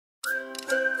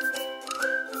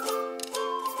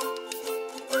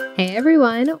Hey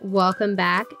everyone, welcome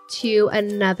back to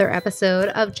another episode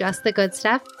of Just the Good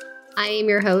Stuff. I am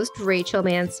your host, Rachel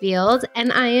Mansfield,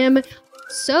 and I am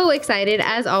so excited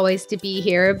as always to be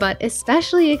here, but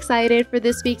especially excited for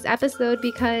this week's episode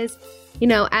because,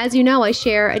 as you know, I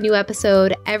share a new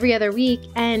episode every other week,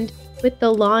 and with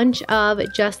the launch of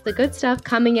Just the Good Stuff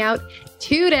coming out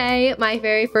today, my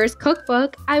very first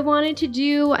cookbook, I wanted to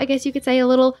do, I guess you could say, a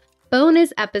little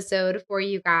bonus episode for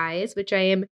you guys, which I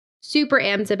am super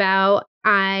amped about.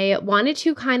 I wanted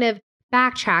to kind of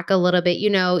backtrack a little bit.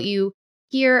 You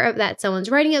hear that someone's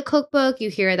writing a cookbook,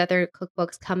 you hear that their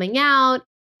cookbook's coming out,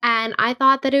 and I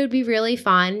thought that it would be really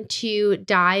fun to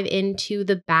dive into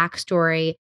the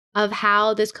backstory of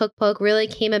how this cookbook really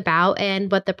came about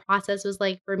and what the process was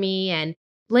like for me and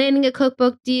landing a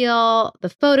cookbook deal, the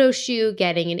photo shoot,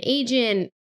 getting an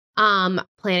agent,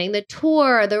 planning the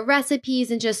tour, the recipes,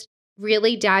 and just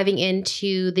really diving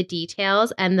into the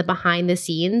details and the behind the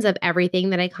scenes of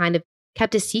everything that I kind of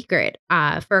kept a secret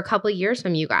for a couple of years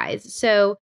from you guys.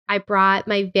 So I brought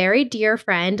my very dear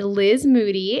friend, Liz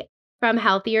Moody from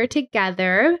Healthier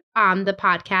Together on the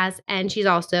podcast. And she's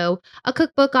also a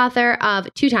cookbook author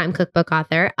two-time cookbook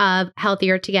author of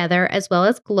Healthier Together, as well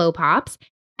as Glow Pops.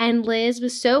 And Liz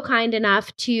was so kind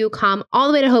enough to come all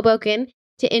the way to Hoboken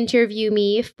to interview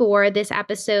me for this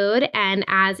episode. And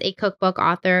as a cookbook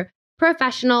author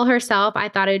professional herself, I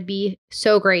thought it would be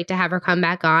so great to have her come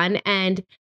back on. And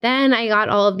then I got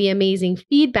all of the amazing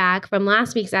feedback from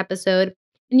last week's episode.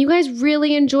 And you guys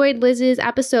really enjoyed Liz's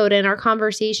episode and our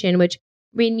conversation, which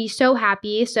made me so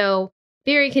happy. So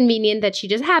very convenient that she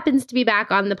just happens to be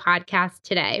back on the podcast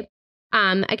today.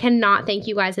 I cannot thank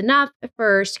you guys enough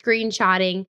for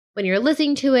screenshotting when you're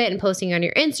listening to it and posting on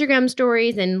your Instagram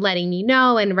stories and letting me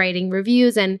know and writing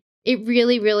reviews. And it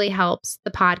really, really helps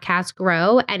the podcast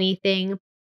grow. Anything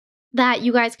that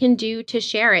you guys can do to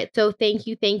share it. So thank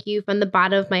you from the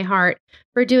bottom of my heart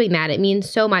for doing that. It means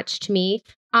so much to me.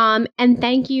 And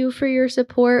thank you for your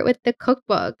support with the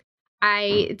cookbook.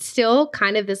 It's still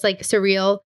kind of this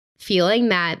surreal feeling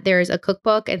that there's a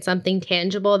cookbook and something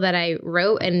tangible that I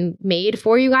wrote and made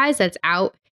for you guys that's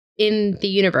out in the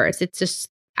universe. It's just,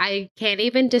 I can't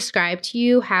even describe to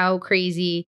you how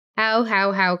crazy,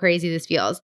 how crazy this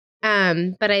feels.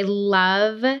 But I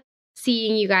love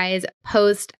seeing you guys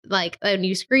post a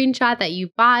new screenshot that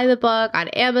you buy the book on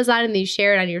Amazon and you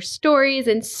share it on your stories.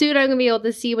 And soon I'm going to be able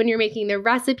to see when you're making the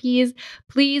recipes.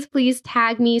 Please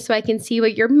tag me so I can see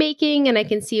what you're making and I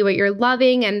can see what you're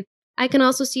loving. And I can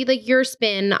also see your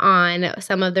spin on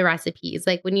some of the recipes.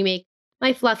 Like when you make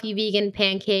my fluffy vegan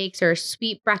pancakes or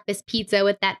sweet breakfast pizza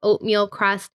with that oatmeal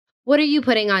crust, what are you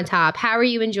putting on top? How are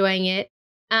you enjoying it?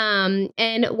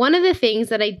 And one of the things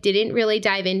that I didn't really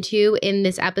dive into in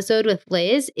this episode with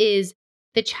Liz is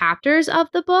the chapters of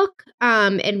the book,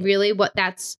 and really what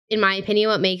that's, in my opinion,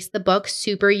 what makes the book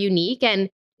super unique. And,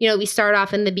 we start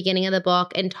off in the beginning of the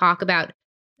book and talk about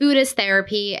food as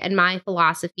therapy and my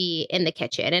philosophy in the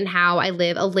kitchen and how I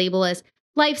live a labelless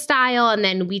lifestyle. And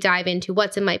then we dive into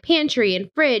what's in my pantry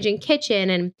and fridge and kitchen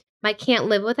and my can't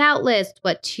live without list,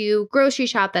 what to grocery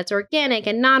shop that's organic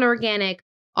and non-organic,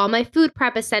 all my food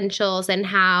prep essentials and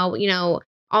how,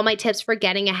 all my tips for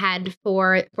getting ahead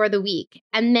for the week.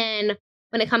 And then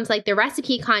when it comes to the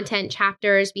recipe content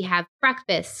chapters, we have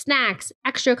breakfast, snacks,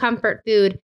 extra comfort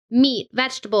food, meat,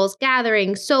 vegetables,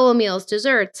 gatherings, solo meals,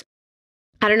 desserts.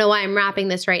 I don't know why I'm wrapping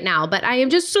this right now, but I am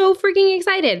just so freaking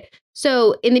excited.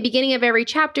 So in the beginning of every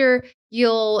chapter,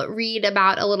 you'll read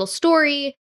about a little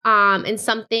story and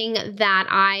something that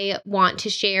I want to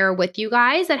share with you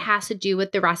guys that has to do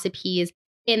with the recipes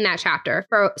in that chapter.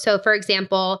 For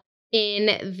example,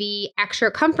 in the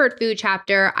extra comfort food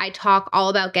chapter, I talk all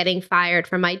about getting fired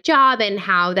from my job and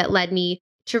how that led me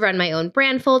to run my own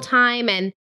brand full time.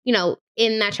 And,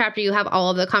 in that chapter, you have all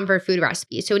of the comfort food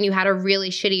recipes. So when you had a really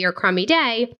shitty or crummy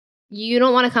day, you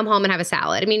don't want to come home and have a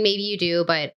salad. I mean, maybe you do,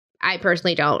 but I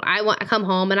personally don't. I want to come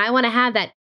home and I want to have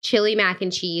that chili mac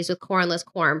and cheese with cornless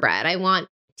cornbread. I want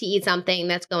to eat something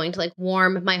that's going to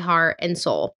warm my heart and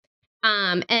soul.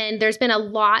 And there's been a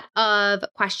lot of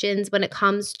questions when it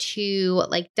comes to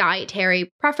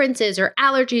dietary preferences or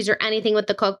allergies or anything with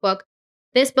the cookbook.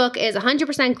 This book is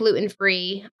 100%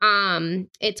 gluten-free.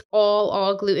 It's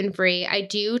all gluten-free. I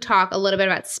do talk a little bit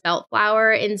about spelt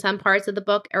flour in some parts of the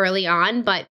book early on,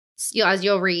 but as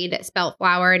you'll read, spelt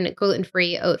flour and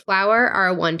gluten-free oat flour are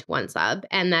a 1-to-1 sub,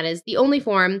 and that is the only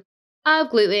form of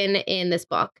gluten in this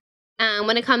book.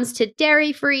 When it comes to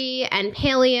dairy-free and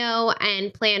paleo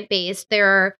and plant-based, there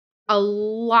are a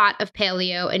lot of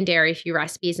paleo and dairy-free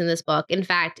recipes in this book. In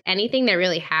fact, anything that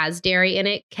really has dairy in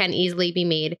it can easily be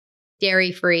made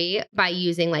dairy-free by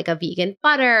using like a vegan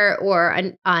butter or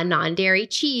a non-dairy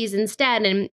cheese instead.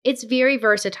 And it's very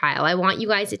versatile. I want you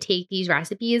guys to take these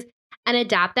recipes and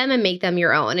adapt them and make them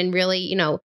your own and really,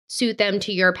 suit them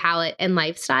to your palate and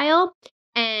lifestyle.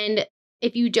 And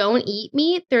if you don't eat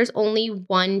meat, there's only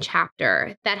one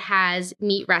chapter that has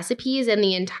meat recipes in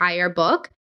the entire book.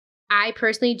 I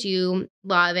personally do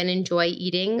love and enjoy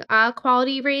eating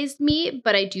quality raised meat,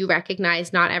 but I do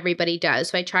recognize not everybody does.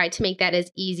 So I try to make that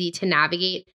as easy to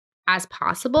navigate as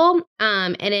possible.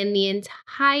 And in the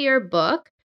entire book,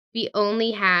 we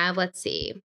only have,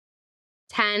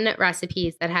 10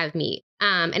 recipes that have meat.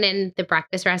 And in the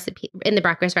breakfast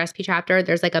recipe chapter,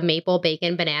 there's like a maple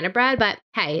bacon banana bread. But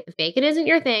hey, if bacon isn't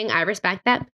your thing, I respect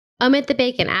that. Omit the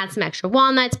bacon, add some extra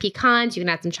walnuts, pecans, you can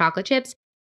add some chocolate chips,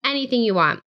 anything you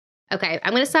want. Okay,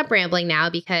 I'm going to stop rambling now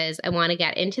because I want to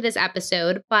get into this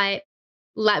episode, but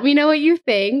let me know what you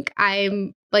think.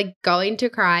 I'm like going to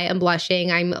cry. I'm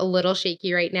blushing. I'm a little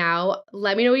shaky right now.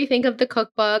 Let me know what you think of the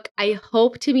cookbook. I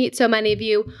hope to meet so many of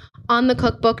you on the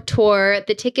cookbook tour.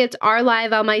 The tickets are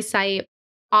live on my site.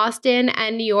 Austin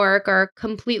and New York are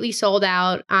completely sold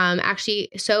out. Actually,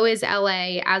 so is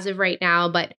LA as of right now,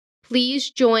 but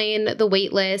please join the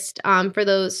wait list for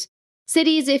those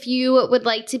cities if you would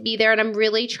like to be there. And I'm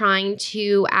really trying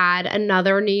to add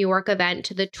another New York event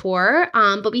to the tour.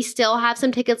 But we still have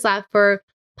some tickets left for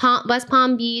West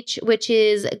Palm Beach, which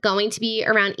is going to be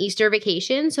around Easter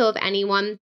vacation. So if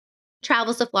anyone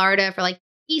travels to Florida for like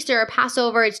Easter or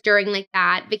Passover, it's during like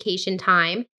that vacation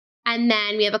time. And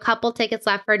then we have a couple tickets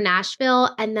left for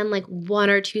Nashville and then like 1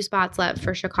 or 2 spots left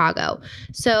for Chicago.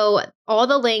 So all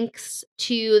the links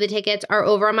to the tickets are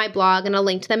over on my blog and I'll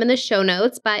link to them in the show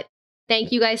notes. But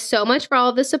thank you guys so much for all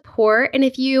of the support. And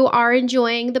if you are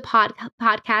enjoying the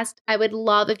podcast, I would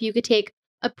love if you could take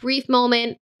a brief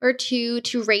moment or two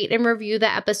to rate and review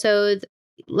the episodes.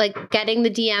 Like getting the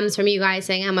DMs from you guys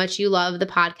saying how much you love the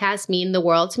podcast mean the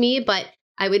world to me. But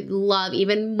I would love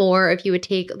even more if you would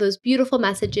take those beautiful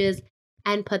messages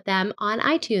and put them on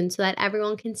iTunes so that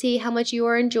everyone can see how much you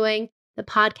are enjoying the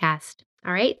podcast.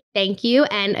 All right. Thank you.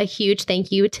 And a huge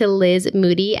thank you to Liz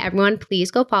Moody. Everyone, please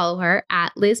go follow her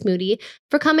at Liz Moody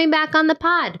for coming back on the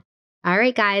pod. All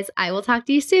right, guys, I will talk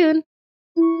to you soon.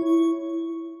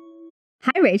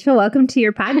 Hi, Rachel. Welcome to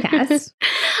your podcast.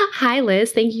 Hi,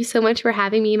 Liz. Thank you so much for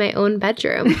having me in my own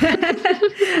bedroom.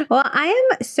 Well, I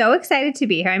am so excited to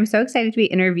be here. I'm so excited to be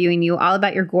interviewing you all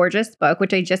about your gorgeous book,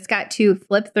 which I just got to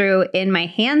flip through in my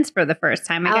hands for the first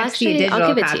time. I got to see a digital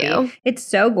I'll give copy. It to you. It's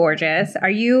so gorgeous. Are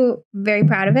you very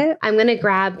proud of it? I'm going to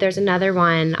grab, there's another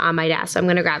one on my desk. So I'm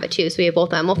going to grab it too. So we have both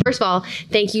of them. Well, first of all,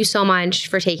 thank you so much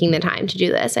for taking the time to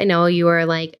do this. I know you were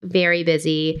like very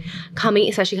busy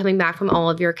especially coming back from all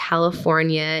of your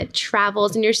California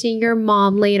travels and you're seeing your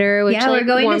mom later, which we're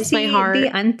going warms to see my heart.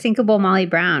 The Unthinkable Molly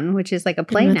Brown, which is like a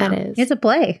play now. That is. It's a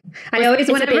play. I always,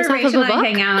 whenever Rachel and I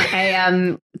hang out,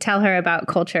 I tell her about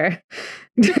culture.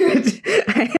 It's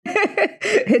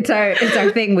our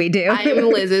thing we do. I am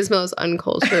Liz's most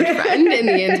uncultured friend in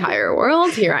the entire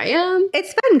world. Here I am.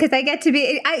 It's fun because I get to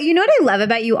be, you know what I love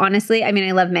about you, honestly? I mean,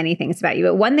 I love many things about you,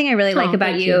 but one thing I really like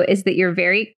about you is that you're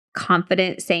very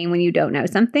confident saying when you don't know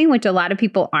something, which a lot of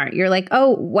people aren't. You're like,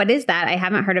 oh, what is that? I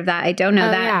haven't heard of that. I don't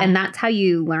know that. Yeah. And that's how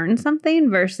you learn something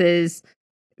versus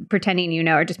pretending you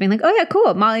know or just being like, oh yeah,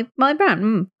 cool. Molly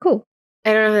Brown. Cool.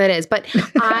 I don't know who that is, but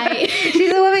She's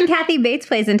the woman Kathy Bates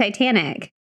plays in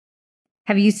Titanic.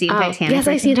 Have you seen Titanic? Yes,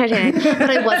 I've seen Titanic, but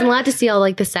I wasn't allowed to see all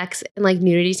like the sex and like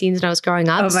nudity scenes when I was growing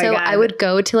up. So I would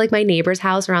go to like my neighbor's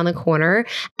house around the corner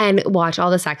and watch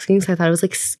all the sex scenes. I thought it was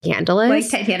like scandalous. Like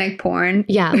Titanic porn.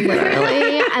 Yeah,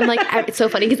 literally. And like, it's so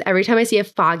funny because every time I see a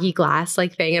foggy glass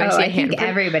like thing and I see a hand,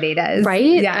 everybody does. Right?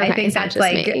 Yeah, okay, I think that's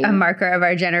like a marker of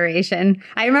our generation.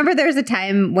 I remember there was a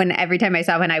time when every time I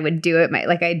saw one, I would do it.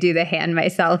 I'd do the hand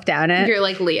myself down it. You're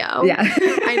like Leo. Yeah.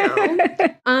 I know.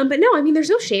 But no, I mean, there's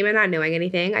no shame in not knowing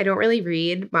anything. I don't really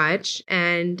read much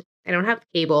and I don't have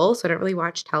cable, so I don't really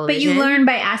watch television. But you learn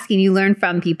by asking. You learn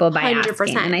from people by 100%.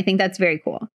 asking. And I think that's very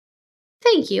cool.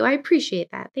 Thank you. I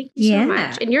appreciate that. Thank you so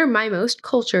much. And you're my most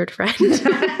cultured friend.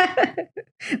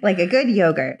 Like a good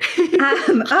yogurt.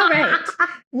 All right.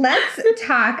 Let's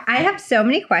talk. I have so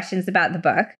many questions about the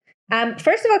book.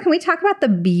 First of all, can we talk about the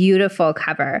beautiful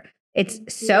cover? It's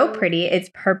so pretty. It's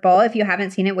purple, if you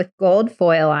haven't seen it, with gold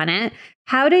foil on it.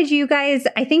 How did you guys,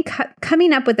 I think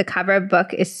coming up with the cover of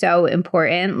book is so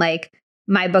important. Like,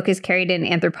 my book is carried in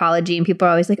Anthropology and people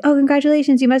are always like, oh,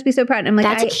 congratulations, you must be so proud. And I'm like,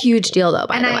 that's a huge deal though,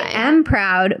 by the way. And I am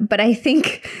proud, but I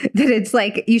think that it's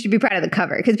like, you should be proud of the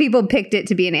cover because people picked it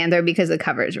to be an anthro because the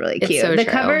cover is really cute. So the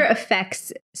true. cover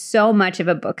affects so much of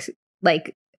a book's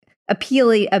like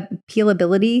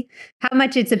appealability, how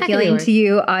much it's appealing to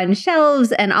you on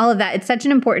shelves and all of that. It's such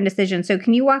an important decision. So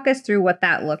can you walk us through what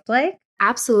that looked like?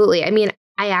 Absolutely. I mean,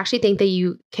 I actually think that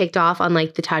you kicked off on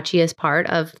like the touchiest part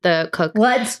of the cookbook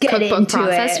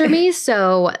process for me.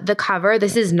 So the cover,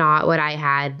 this is not what I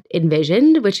had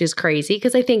envisioned, which is crazy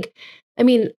because I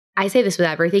say this with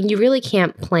everything. You really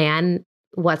can't plan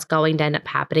what's going to end up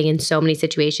happening in so many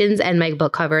situations. And my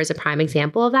book cover is a prime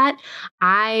example of that.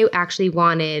 I actually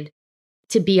wanted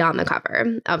to be on the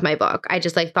cover of my book. I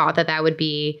just like thought that would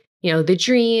be, the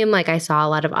dream. Like I saw a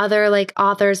lot of other like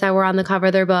authors that were on the cover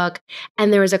of their book.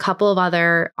 And there was a couple of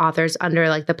other authors under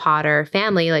like the Potter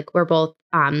family. Like we're both,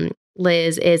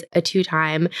 Liz is a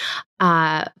 2-time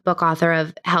book author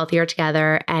of Healthier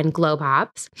Together and Glow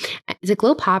Pops. Is it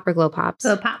Glow Pop or Glow Pops?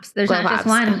 Glow Pops. There's not just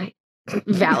one. Okay.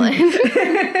 Valid.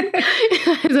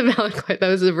 It's a valid question. That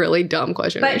was a really dumb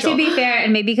question. But Rachel. To be fair,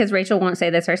 and maybe because Rachel won't say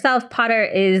this herself, Potter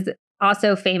is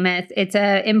also famous. It's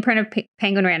an imprint of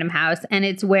Penguin Random House, and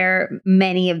it's where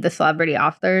many of the celebrity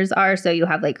authors are. So you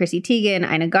have like Chrissy Teigen,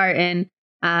 Ina Garten,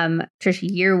 Trisha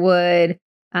Yearwood,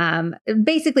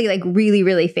 basically like really,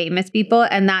 really famous people.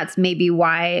 And that's maybe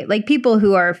why like people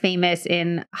who are famous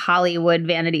in Hollywood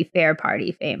Vanity Fair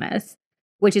party famous,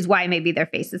 which is why maybe their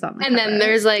faces on the cover. Then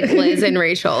there's like Liz and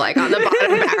Rachel like on the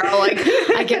bottom barrel. Like,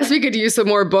 I guess we could use some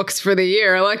more books for the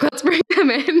year. Like, let's bring them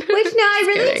in. Which no, I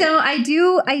really don't.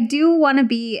 I do want to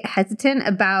be hesitant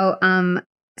about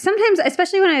sometimes,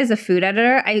 especially when I was a food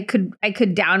editor, I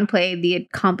could downplay the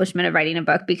accomplishment of writing a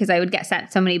book because I would get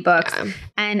sent so many books. Yeah.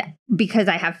 And because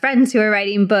I have friends who are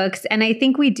writing books. And I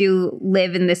think we do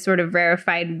live in this sort of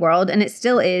rarefied world, and it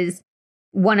still is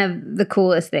one of the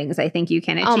coolest things I think you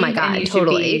can achieve. Oh my God, and you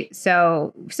totally.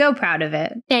 So proud of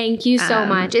it. Thank you so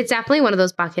much. It's definitely one of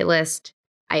those bucket list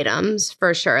items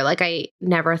for sure. Like I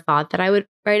never thought that I would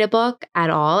write a book at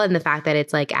all. And the fact that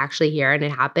it's like actually here and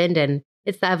it happened, and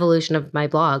it's the evolution of my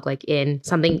blog, like in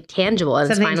something tangible. And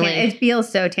something it's finally, it feels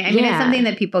so tangible. I mean, it's something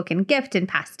that people can gift and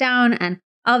pass down and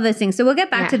all those things. So we'll get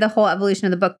back to the whole evolution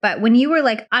of the book. But when you were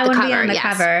like, I want to be on the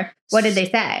cover, what did they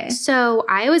say? So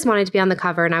I always wanted to be on the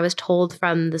cover. And I was told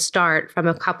from the start from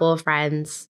a couple of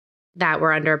friends that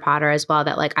were under Potter as well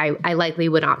that like I likely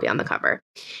would not be on the cover.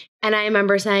 And I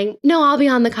remember saying, no, I'll be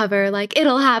on the cover. Like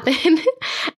it'll happen.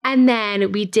 And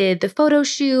then we did the photo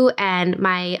shoot, and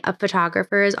my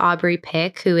photographer is Aubrey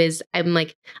Pick, who is,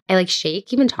 I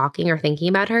shake even talking or thinking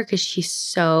about her because she's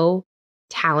so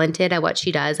talented at what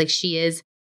she does. Like she is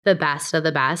the best of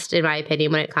the best, in my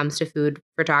opinion, when it comes to food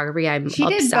photography. She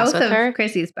did both with her. Of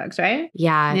Chrissy's books, right?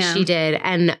 Yeah, she did.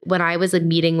 And when I was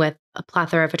meeting with a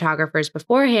plethora of photographers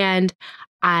beforehand,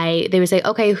 they would say,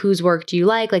 okay, whose work do you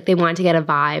like? Like they wanted to get a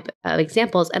vibe of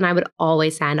examples. And I would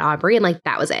always send Aubrey, and like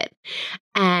that was it.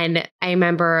 And I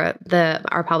remember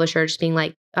our publisher just being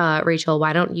like, Rachel,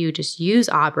 why don't you just use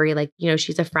Aubrey? Like,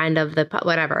 she's a friend of the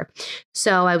whatever.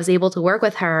 So I was able to work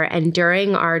with her. And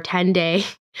during our 10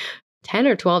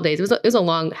 or 12 days, it was a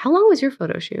long, how long was your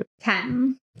photo shoot?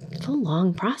 10. It's a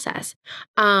long process.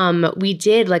 We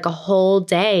did like a whole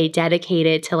day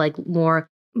dedicated to like more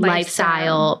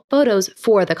lifestyle photos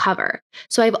for the cover.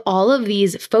 So I have all of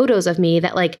these photos of me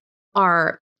that like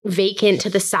are vacant to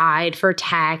the side for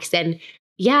text. And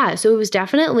yeah, so it was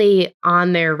definitely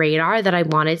on their radar that I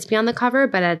wanted to be on the cover.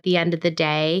 But at the end of the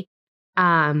day,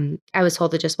 I was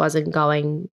told it just wasn't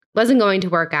going to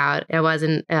work out. It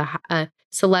wasn't a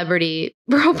celebrity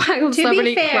profile. To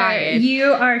be fair, client.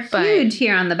 You are huge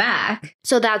here on the back.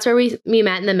 So that's where we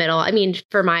met in the middle. I mean,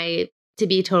 to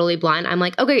be totally blunt, I'm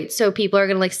like, okay, so people are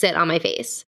going to like sit on my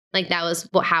face. Like that was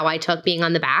how I took being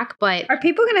on the back. But are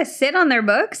people going to sit on their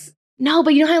books? No,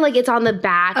 but you know how like it's on the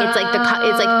back. It's like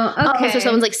it's like, okay. So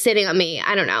someone's like sitting on me.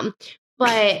 I don't know.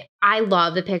 But I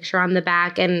love the picture on the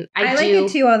back, and I like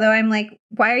it too. Although I'm like,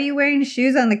 why are you wearing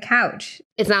shoes on the couch?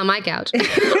 It's not my couch.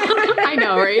 I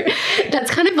know, right?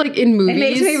 That's kind of like in movies. It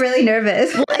makes me really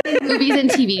nervous. Well, in movies and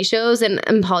TV shows, and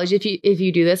apologies if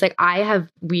you do this. Like I have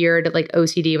weird like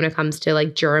OCD when it comes to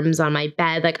like germs on my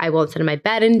bed. Like I won't sit in my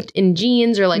bed in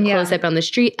jeans or like close up on the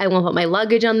street. I won't put my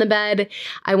luggage on the bed.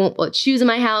 I won't put shoes in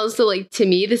my house. So like to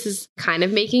me, this is kind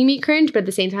of making me cringe. But at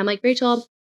the same time, like Rachel,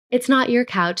 it's not your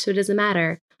couch, so it doesn't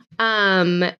matter.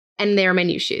 And they're my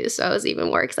new shoes, so I was even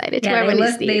more excited to wear one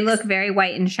of these. They look very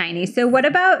white and shiny. So what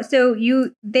about, they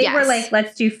were like,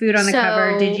 let's do food on the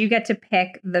cover. Did you get to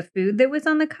pick the food that was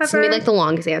on the cover? It's going to be like the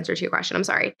longest answer to your question. I'm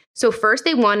sorry. So first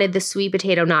they wanted the sweet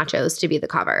potato nachos to be the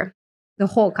cover. The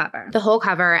whole cover. The whole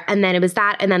cover. And then it was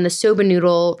that. And then the soba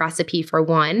noodle recipe for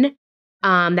one.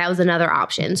 That was another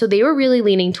option. So they were really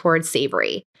leaning towards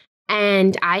savory.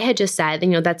 And I had just said,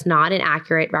 that's not an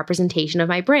accurate representation of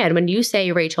my brand. When you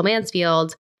say Rachel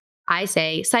Mansfield, I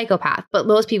say psychopath, but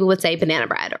most people would say banana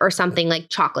bread or something like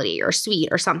chocolatey or sweet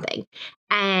or something.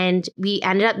 And we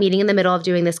ended up meeting in the middle of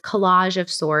doing this collage of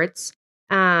sorts.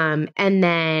 And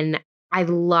then I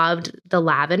loved the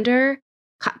lavender.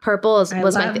 Purple was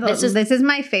my this is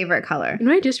my favorite color. You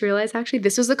know, I just realized actually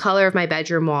this was the color of my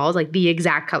bedroom walls, like the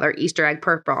exact color, Easter egg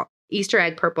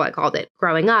purple, I called it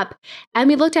growing up. And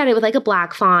we looked at it with like a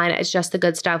black font. It's Just the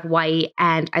Good Stuff white,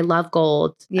 and I love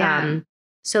gold. Yeah.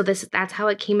 So that's how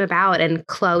it came about. And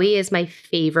Chloe is my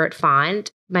favorite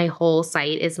font. My whole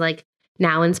site is like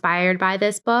now inspired by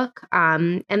this book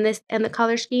and the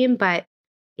color scheme. But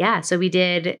yeah, so we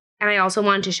did. And I also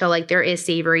wanted to show like there is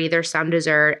savory, there's some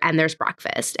dessert, and there's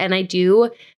breakfast. And I do,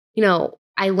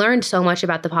 I learned so much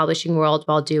about the publishing world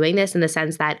while doing this in the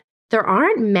sense that there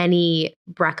aren't many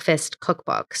breakfast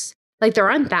cookbooks. Like there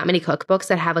aren't that many cookbooks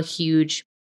that have a huge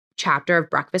chapter of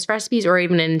breakfast recipes or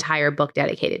even an entire book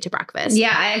dedicated to breakfast.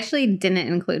 Yeah, I actually didn't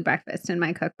include breakfast in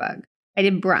my cookbook. I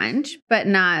did brunch, but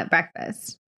not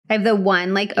breakfast. I have the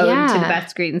one like ode to the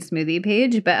best green smoothie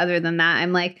page, but other than that,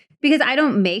 I'm like, because I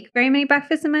don't make very many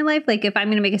breakfasts in my life. Like if I'm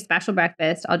going to make a special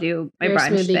breakfast, I'll do my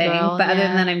brunch thing. Girl, but other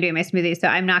than that, I'm doing my smoothie. So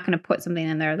I'm not going to put something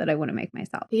in there that I wouldn't make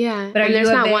myself. Yeah. But there's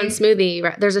not one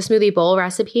smoothie. There's a smoothie bowl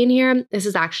recipe in here. This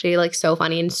is actually like so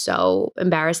funny and so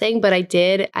embarrassing. But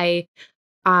I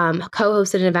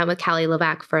co-hosted an event with Kelly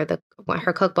LeVeque for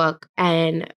her cookbook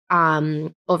and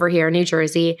over here in New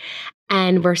Jersey.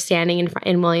 And we're standing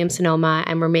in Williams-Sonoma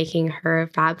and we're making her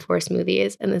Fab Four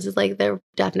smoothies. And this is like the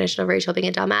definition of Rachel being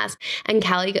a dumbass. And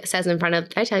Kelly says in front of,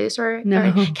 did I tell you a story?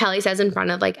 No. Kelly says in front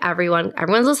of like everyone's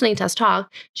listening to us talk.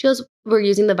 She goes, we're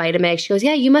using the Vitamix. She goes,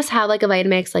 yeah, you must have like a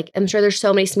Vitamix. Like I'm sure there's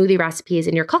so many smoothie recipes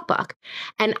in your cookbook.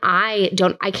 And I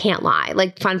can't lie.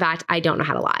 Like fun fact, I don't know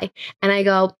how to lie. And I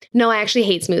go, no, I actually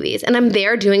hate smoothies. And I'm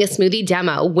there doing a smoothie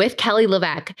demo with Kelly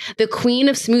LeVeque, the queen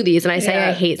of smoothies. And I say,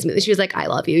 I hate smoothies. She was like, I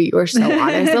love you. You are so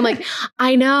honest. I'm like,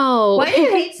 I know. Why do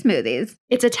you hate smoothies?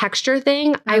 It's a texture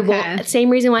thing. Okay. I won't. Same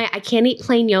reason why I can't eat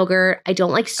plain yogurt. I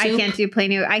don't like soup. I can't do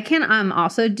plain yogurt. I can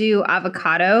also do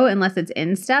avocado unless it's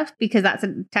in stuff because that's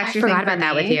a texture thing. I forgot about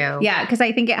that with you. Yeah, because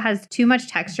I think it has too much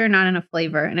texture, not enough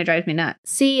flavor, and it drives me nuts.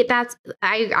 See,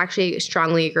 I actually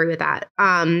strongly agree with that.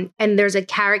 And there's a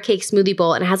carrot cake smoothie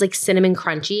bowl, and it has like cinnamon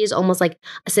crunchies, almost like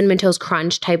a Cinnamon Toast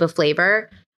Crunch type of flavor.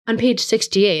 On page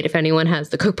 68, if anyone has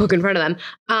the cookbook in front of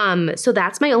them. So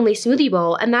that's my only smoothie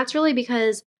bowl. And that's really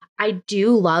because I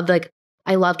do love,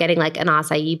 I love getting like an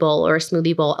acai bowl or a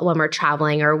smoothie bowl when we're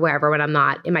traveling or wherever when I'm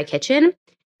not in my kitchen.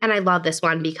 And I love this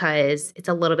one because it's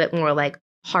a little bit more like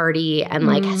hearty and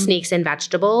like sneaks in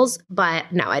vegetables.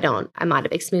 But no, I don't. I'm not a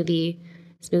big smoothie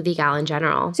gal in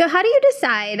general. So how do you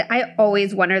decide? I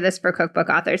always wonder this for cookbook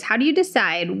authors. How do you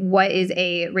decide what is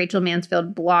a Rachel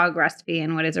Mansfield blog recipe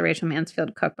and what is a Rachel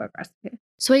Mansfield cookbook recipe?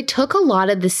 So I took a lot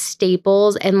of the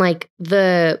staples and like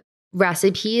the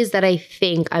recipes that I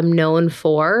think I'm known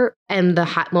for and the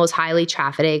most highly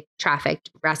trafficked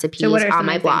recipes on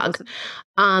my blog.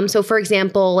 So for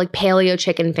example, like paleo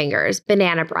chicken fingers,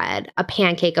 banana bread, a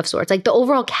pancake of sorts, like the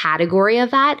overall category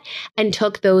of that, and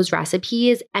took those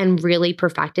recipes and really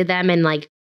perfected them and like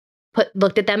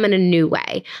looked at them in a new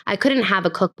way. I couldn't have a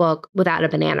cookbook without a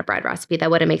banana bread recipe.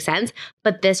 That wouldn't make sense.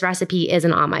 But this recipe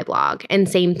isn't on my blog. And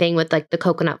same thing with like the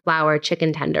coconut flour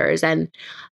chicken tenders. And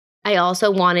I also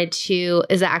wanted to,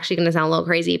 is actually going to sound a little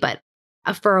crazy, but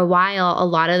for a while, a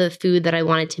lot of the food that I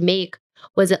wanted to make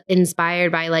was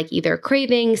inspired by like either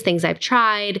cravings, things I've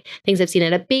tried, things I've seen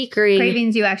at a bakery.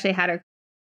 Cravings you actually had or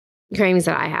cravings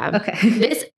that I have.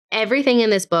 Okay. Everything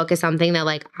in this book is something that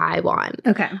like I want.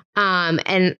 Okay.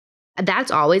 And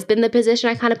that's always been the position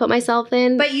I kind of put myself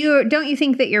in. But don't you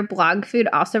think that your blog food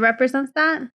also represents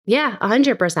that? Yeah,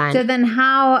 100%. So then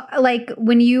how, like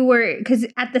when you were, because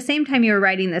at the same time you were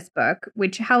writing this book,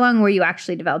 how long were you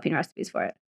actually developing recipes for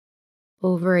it?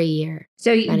 Over a year.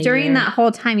 So during that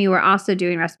whole time, you were also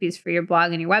doing recipes for your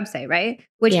blog and your website, right?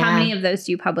 How many of those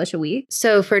do you publish a week?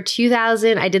 So for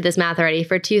 2000, I did this math already.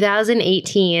 For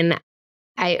 2018,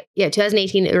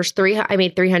 2018, I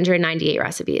made 398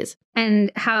 recipes.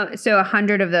 And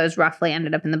 100 of those roughly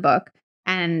ended up in the book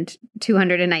and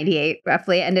 298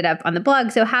 roughly ended up on the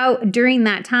blog. So during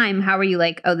that time, how were you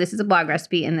like, oh, this is a blog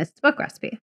recipe and this is a book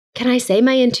recipe? Can I say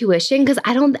my intuition? Because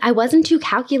I wasn't too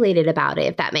calculated about it,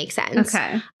 if that makes sense.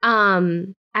 Okay.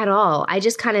 At all. I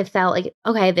just kind of felt like,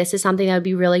 okay, this is something that would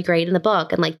be really great in the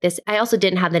book. And like this, I also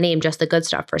didn't have the name Just the Good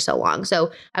Stuff for so long.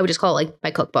 So I would just call it like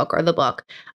my cookbook or the book.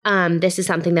 This is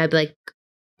something that I'd be like,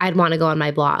 I'd want to go on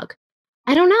my blog.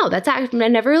 I don't know. I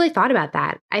never really thought about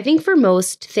that. I think for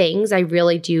most things, I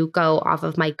really do go off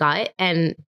of my gut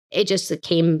and it just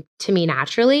came to me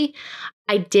naturally.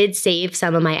 I did save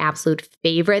some of my absolute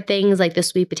favorite things like the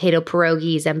sweet potato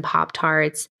pierogies and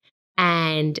Pop-Tarts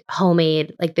and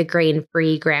homemade, like the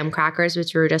grain-free graham crackers,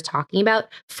 which we were just talking about,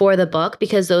 for the book,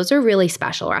 because those are really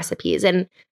special recipes. And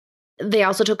they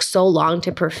also took so long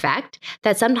to perfect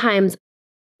that sometimes,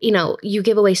 you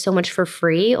give away so much for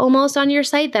free almost on your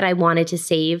site that I wanted to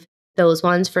save those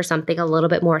ones for something a little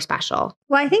bit more special.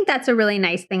 Well, I think that's a really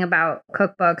nice thing about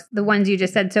cookbooks, the ones you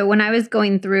just said. So when I was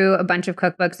going through a bunch of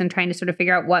cookbooks and trying to sort of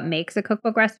figure out what makes a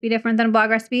cookbook recipe different than a blog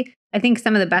recipe, I think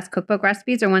some of the best cookbook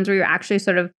recipes are ones where you're actually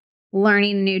sort of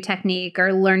learning a new technique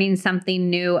or learning something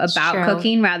new about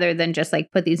cooking rather than just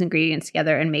like put these ingredients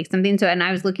together and make something. So, and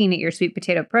I was looking at your sweet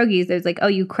potato pierogies. I was like, oh,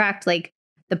 you cracked like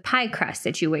the pie crust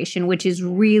situation, which is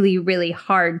really, really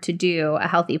hard to do a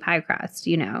healthy pie crust,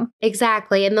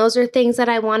 Exactly. And those are things that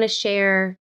I want to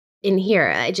share in here.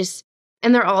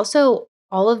 And they're also,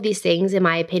 all of these things, in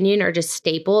my opinion, are just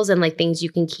staples and like things you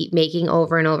can keep making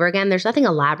over and over again. There's nothing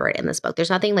elaborate in this book. There's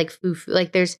nothing like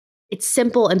like it's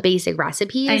simple and basic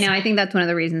recipes. I know. I think that's one of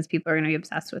the reasons people are going to be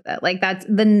obsessed with it. Like that's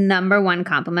the number one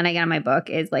compliment I get on my book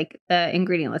is like the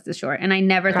ingredient list is short. And I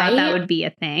never thought that would be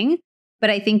a thing. But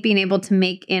I think being able to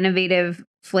make innovative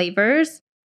flavors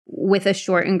with a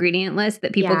short ingredient list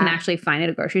that people can actually find at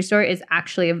a grocery store is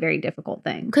actually a very difficult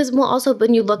thing. Because also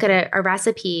when you look at a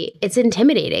recipe, it's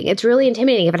intimidating. It's really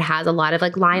intimidating if it has a lot of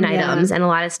like line items and a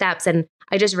lot of steps. And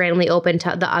I just randomly opened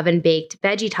the oven baked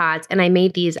veggie tots, and I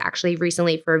made these actually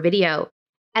recently for a video.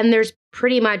 And there's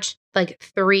pretty much like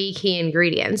 3 key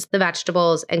ingredients: the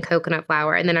vegetables and coconut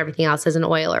flour, and then everything else is an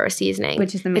oil or a seasoning.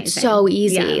 Which is amazing. It's so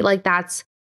easy. Yeah. Like that's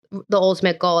the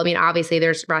ultimate goal. I mean, obviously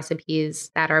there's recipes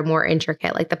that are more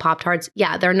intricate, like the Pop-Tarts.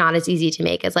 Yeah, they're not as easy to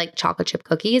make as like chocolate chip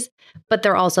cookies, but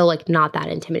they're also like not that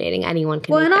intimidating. Anyone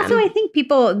can make them. Well, and also I think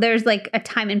there's like a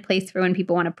time and place for when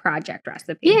people want a project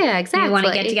recipe. Yeah, exactly. You want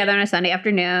to get together on a Sunday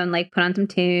afternoon, like put on some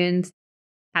tunes,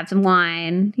 have some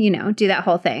wine, do that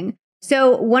whole thing.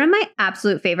 So one of my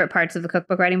absolute favorite parts of the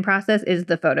cookbook writing process is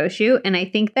the photo shoot. And I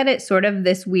think that it's sort of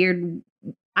this weird,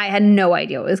 I had no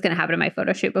idea what was going to happen in my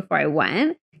photo shoot before I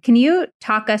went. Can you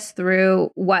talk us through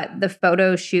what the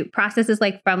photo shoot process is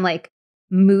like from like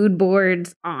mood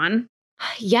boards on?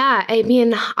 Yeah, I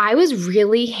mean, I was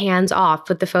really hands off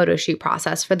with the photo shoot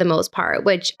process for the most part,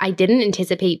 which I didn't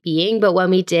anticipate being. But when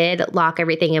we did lock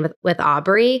everything in with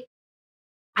Aubrey,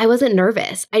 I wasn't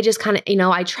nervous. I just kind of,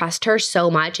 I trust her so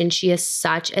much. And she has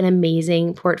such an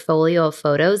amazing portfolio of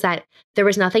photos that there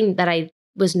was nothing that I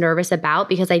was nervous about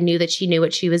because I knew that she knew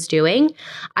what she was doing.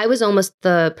 I was almost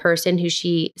the person who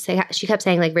she kept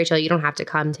saying like, Rachel, you don't have to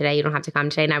come today. You don't have to come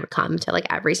today. And I would come to like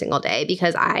every single day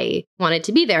because I wanted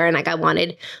to be there and like I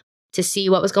wanted to see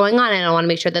what was going on. And I want to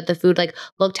make sure that the food like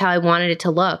looked how I wanted it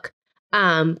to look.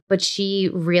 But she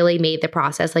really made the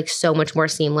process like so much more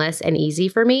seamless and easy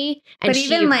for me. And but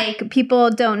even like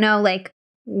people don't know like,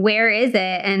 where is it?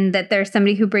 And that there's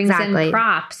somebody who brings in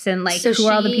props and like who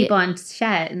are all the people on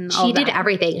set and all that. She did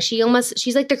everything.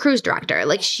 She's like the cruise director.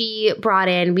 Like she brought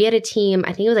in, we had a team,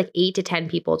 I think it was like 8 to 10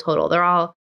 people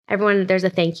total. Everyone, there's a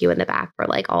thank you in the back for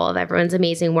like all of everyone's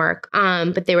amazing work.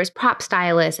 But there was prop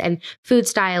stylists and food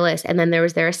stylists, and then there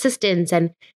was their assistants,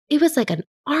 and it was like an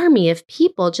army of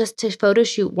people just to photo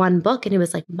shoot one book. And it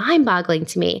was like mind-boggling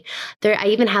to me. I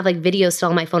even have like videos still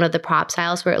on my phone of the prop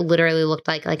styles where it literally looked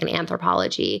like an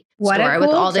Anthropologie store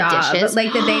with all the dishes.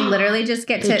 Like that they literally just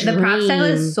get to the prop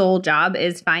stylist's sole job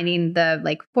is finding the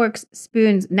like forks,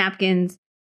 spoons, napkins,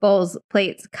 bowls,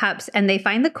 plates, cups, and they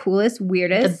find the coolest,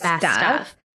 weirdest the best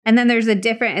stuff. And then there's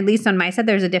at least on my set,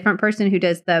 there's a different person who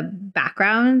does the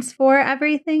backgrounds for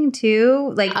everything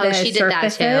too. Like the she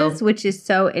surfaces, did that too. Which is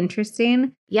so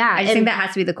interesting. Yeah. I just think that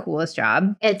has to be the coolest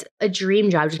job. It's a dream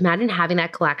job. Just imagine having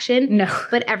that collection. No.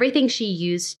 But everything she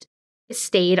used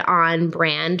stayed on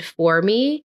brand for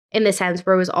me in the sense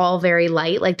where it was all very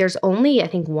light. Like there's only, I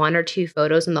think, 1 or 2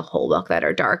 photos in the whole book that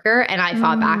are darker. And I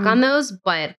fought back on those.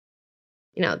 But,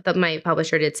 my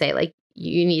publisher did say like,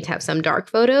 you need to have some dark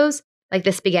photos. Like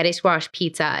the spaghetti squash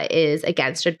pizza is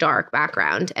against a dark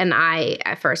background. And I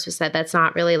at first said that's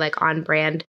not really like on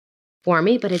brand for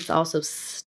me, but it's also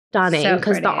stunning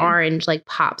because the orange like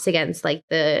pops against like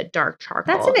the dark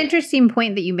charcoal. That's an interesting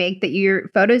point that you make, that your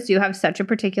photos do have such a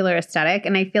particular aesthetic.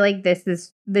 And I feel like this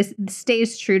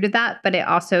stays true to that, but it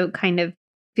also kind of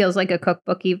feels like a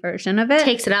cookbooky version of it.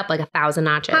 Takes it up like 1,000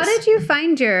 notches. How did you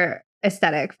find your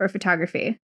aesthetic for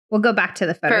photography? We'll go back to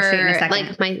the photo shoot in a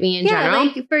second. Like me in general?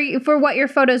 Like for what your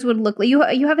photos would look like.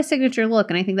 You have a signature look,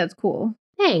 and I think that's cool.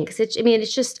 Thanks.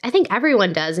 It's just, I think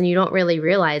everyone does, and you don't really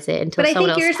realize it until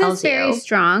someone else tells you. But I think yours is very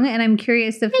strong, and I'm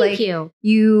curious if Thank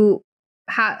you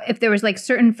if there was like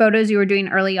certain photos you were doing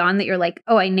early on that you're like,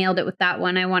 oh, I nailed it with that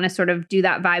one. I want to sort of do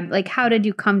that vibe. Like, how did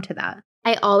you come to that?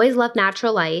 I always loved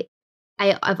natural light.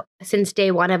 I've since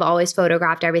day one, I've always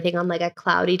photographed everything on like a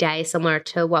cloudy day, similar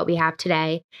to what we have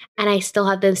today. And I still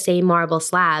have the same marble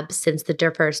slabs since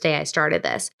the first day I started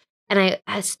this. And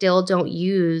I still don't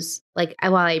use, like,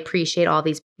 while I appreciate all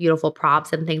these beautiful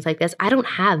props and things like this, I don't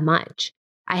have much.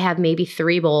 I have maybe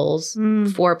 3 bowls,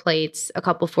 4 plates, a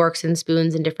couple forks and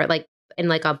spoons and different, like, in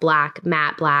like a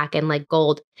matte black and like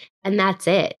gold. And that's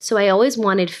it. So I always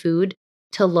wanted food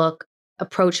to look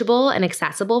approachable and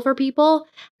accessible for people.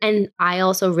 And I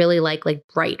also really like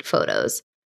bright photos.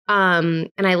 And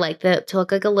I like to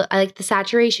look like I like the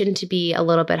saturation to be a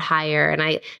little bit higher,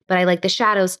 but I like the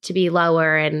shadows to be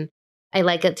lower, and I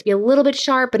like it to be a little bit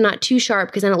sharp, but not too sharp,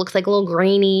 because then it looks like a little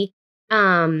grainy.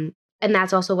 And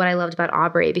that's also what I loved about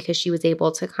Aubrey, because she was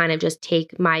able to kind of just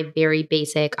take my very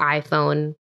basic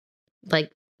iPhone,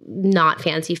 like not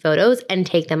fancy photos, and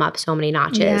take them up so many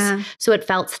notches. Yeah. So it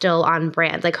felt still on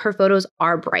brand. Like, her photos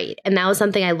are bright. And that was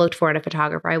something I looked for in a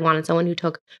photographer. I wanted someone who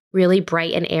took really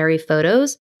bright and airy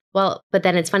photos. Well, but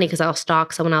then it's funny because I'll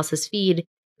stalk someone else's feed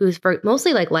who's for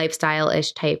mostly like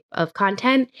lifestyle-ish type of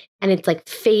content, and it's like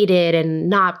faded and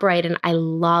not bright, and I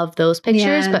love those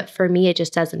pictures, but for me it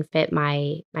just doesn't fit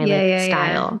my style.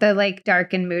 Yeah. The like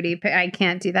dark and moody, I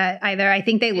can't do that either. I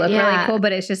think they look really cool,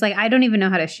 but it's just like, I don't even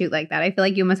know how to shoot like that. I feel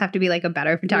like you must have to be like a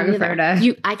better photographer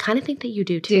I kind of think that you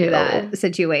do too. Do that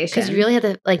situation. Because you really have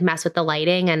to like mess with the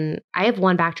lighting, and I have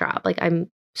one backdrop, like I'm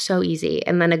so easy,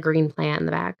 and then a green plant in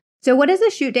the back. So what does a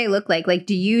shoot day look like? Like,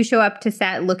 do you show up to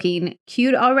set looking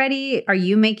cute already? Are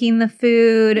you making the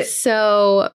food?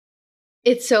 So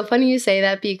it's so funny you say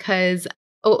that, because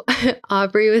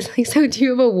Aubrey was like, so do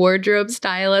you have a wardrobe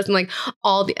stylist? And like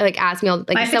asked me all,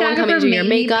 like, someone come and do your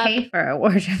makeup. Pay for a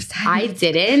wardrobe stylist. I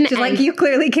didn't. She's like, you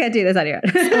clearly can't do this on your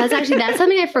own. That's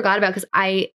something I forgot about,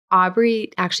 because Aubrey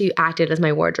actually acted as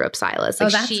my wardrobe stylist.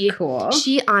 Like, that's cool.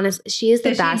 She is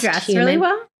the best. Does she dress human. really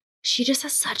well? She just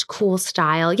has such cool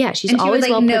style. Yeah, she's and she always would,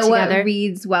 like, well put together. What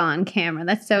reads well on camera.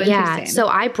 That's so interesting. So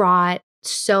I brought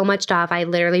so much stuff. I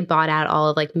literally bought out all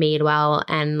of like Madewell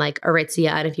and like Aritzia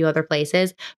and a few other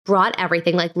places. Brought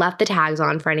everything, like left the tags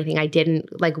on for anything I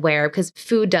didn't like wear, because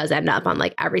food does end up on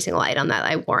like every single item that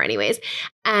I wore anyways.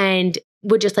 And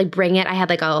would just like bring it. I had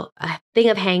like a thing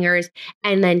of hangers,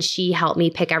 and then she helped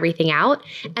me pick everything out.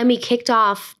 And we kicked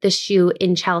off the shoot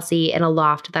in Chelsea in a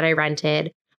loft that I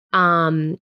rented.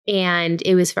 And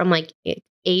it was from like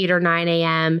 8 or 9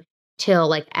 a.m. till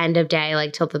like end of day,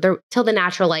 like till the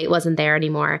natural light wasn't there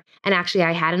anymore. And actually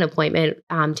I had an appointment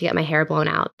to get my hair blown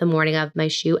out the morning of my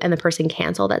shoot, and the person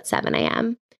canceled at 7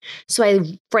 a.m. So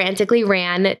I frantically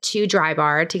ran to Dry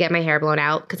Bar to get my hair blown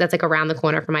out, because that's like around the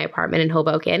corner from my apartment in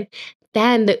Hoboken.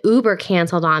 Then the Uber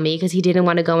canceled on me because he didn't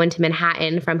want to go into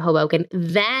Manhattan from Hoboken.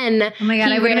 Then, oh my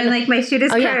God, I would have been like, my shoot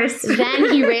is cursed. Yeah.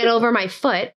 Then he ran over my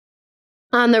foot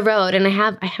on the road, and I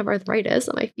have arthritis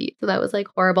on my feet, so that was like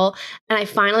horrible. And I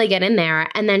finally get in there,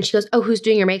 and then she goes, oh, who's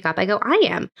doing your makeup? I go, I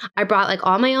am. I brought like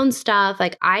all my own stuff.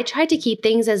 Like, I tried to keep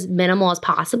things as minimal as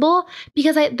possible,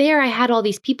 because I had all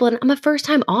these people, and I'm a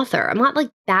first-time author. I'm not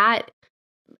like that.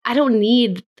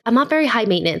 I'm not very high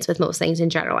maintenance with most things in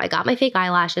general. I got my fake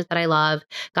eyelashes that I love,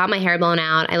 got my hair blown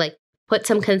out. I like put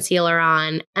some concealer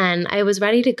on, and I was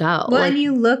ready to go. Well, and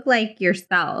you look like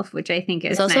yourself, which I think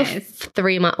is nice. Also nice.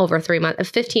 3 months,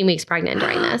 15 weeks pregnant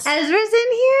during this. Ezra's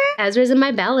in here? Ezra's in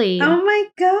my belly. Oh my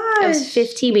gosh. I was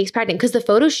 15 weeks pregnant, because the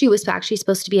photo shoot was actually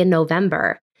supposed to be in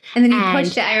November. And then you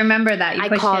pushed it. I remember that. You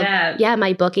pushed it up. Yeah,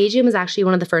 my book agent was actually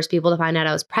one of the first people to find out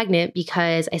I was pregnant,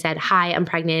 because I said, hi, I'm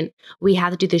pregnant. We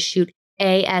have to do this shoot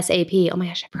ASAP. Oh my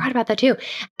gosh, I forgot about that too.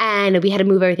 And we had to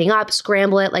move everything up,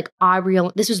 scramble it. Like, Aubrey,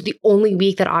 this was the only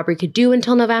week that Aubrey could do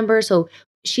until November. So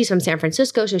she's from San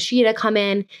Francisco, so she had to come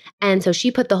in. And so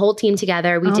she put the whole team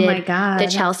together. We did the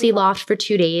Chelsea loft for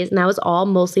 2 days, and that was all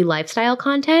mostly lifestyle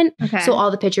content. Okay. So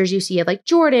all the pictures you see of like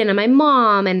Jordan and my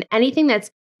mom, and anything that's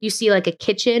you see like a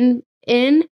kitchen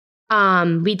in,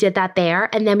 we did that there.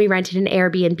 And then we rented an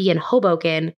Airbnb in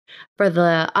Hoboken for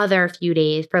the other few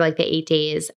days, for like the 8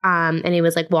 days. And it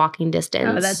was like walking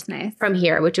distance. Oh, that's nice. From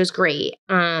here, which was great.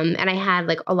 And I had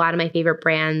like a lot of my favorite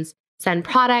brands send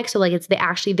products. So like it's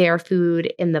actually their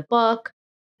food in the book.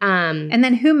 And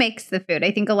then who makes the food? I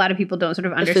think a lot of people don't sort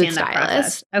of understand that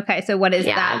process. Okay, so what is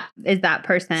that? Is that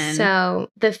person?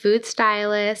 So the food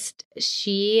stylist,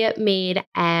 she made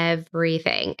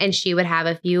everything, and she would have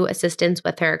a few assistants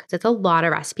with her, because it's a lot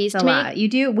of recipes to make. You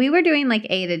do. We were doing like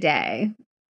 8 a day.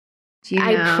 Do you know?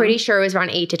 I'm pretty sure it was around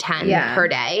 8 to 10 per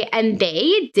day. And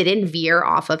they didn't veer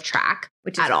off of track,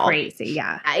 which is crazy.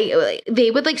 Yeah. They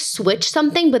would like switch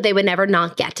something, but they would never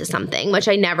not get to something, which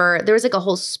there was like a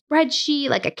whole spreadsheet,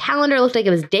 like a calendar, looked like it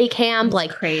was day camp, it's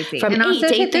like crazy. From and 8 also to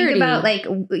to 8:30. think about, like,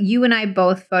 you and I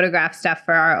both photograph stuff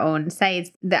for our own sites.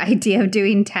 The idea of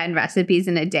doing 10 recipes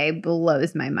in a day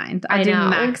blows my mind. I do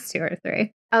max 2 or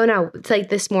 3. Oh no. It's like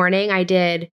this morning I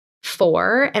did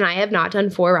 4 and I have not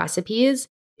done 4 recipes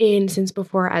since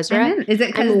before Ezra. Is it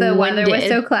because the weather was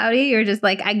so cloudy? You're just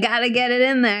like, I gotta get it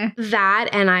in there. That,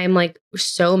 and I'm like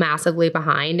so massively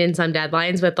behind in some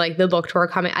deadlines with like the book tour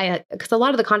coming. Because a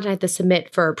lot of the content I have to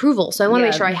submit for approval, so I want to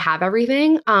make sure I have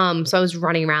everything. So I was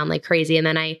running around like crazy, and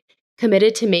then I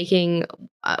committed to making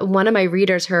one of my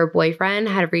readers. Her boyfriend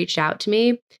had reached out to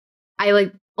me. I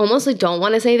like almost like don't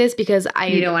want to say this because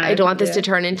I don't want this to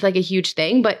turn into like a huge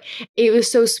thing, but it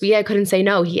was so sweet. I couldn't say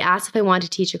no. He asked if I wanted to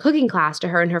teach a cooking class to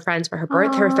her and her friends for her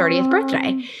 30th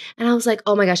birthday. And I was like,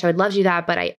 oh my gosh, I would love to do that.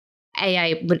 But I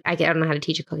don't know how to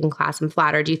teach a cooking class. I'm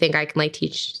flattered. Do you think I can like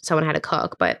teach someone how to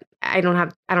cook? But I don't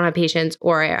have patience,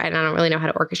 or I don't really know how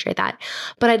to orchestrate that.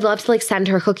 But I'd love to like send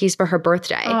her cookies for her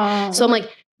birthday. So I'm like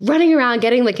running around,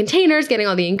 getting the containers, getting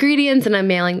all the ingredients, and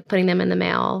I'm putting them in the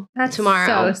mail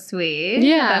tomorrow. So sweet.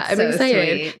 Yeah, I'm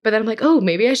excited. Sweet. But then I'm like, oh,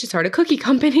 maybe I should start a cookie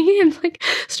company and like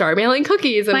start mailing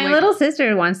cookies. And my little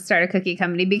sister wants to start a cookie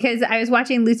company because I was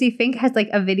watching Lucy Fink has like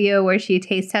a video where she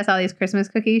taste tests all these Christmas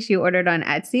cookies she ordered on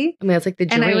Etsy. I mean, that's like the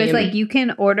dream. And I was like, you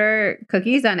can order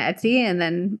cookies on Etsy, and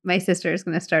then my sister is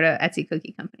going to start an Etsy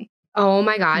cookie company. Oh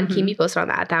my God. Keep me posted on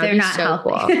that. That would be so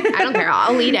cool. I don't care.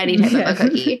 I'll eat any type of a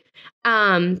cookie.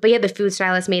 But yeah, the food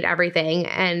stylist made everything.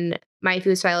 And my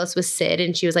food stylist was Sid,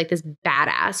 and she was like this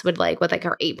badass with like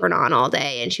her apron on all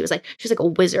day. And she was like a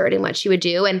wizard in what she would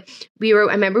do. And I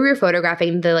remember we were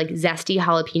photographing the like zesty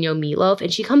jalapeno meatloaf,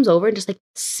 and she comes over and just like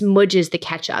smudges the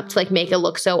ketchup to like make it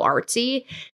look so artsy.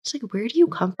 It's like, where do you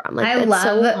come from? Like, I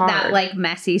love that like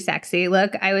messy, sexy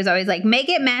look. I was always like, make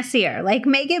it messier, like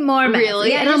make it more messy.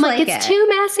 Really? Yeah, and I'm like, it's too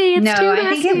messy. It's too messy.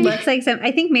 I think it looks like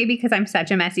I think maybe because I'm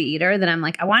such a messy eater that I'm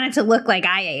like, I want it to look like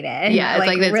I ate it. Yeah, it's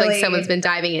like really, someone's been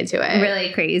diving into it.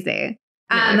 Really crazy.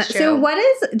 So what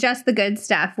is Just the Good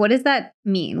Stuff? What does that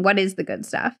mean? What is the good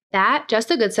stuff? That Just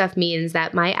the Good Stuff means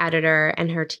that my editor and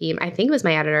her team, I think it was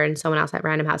my editor and someone else at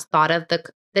Random House, thought of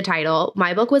the title.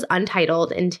 My book was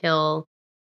untitled until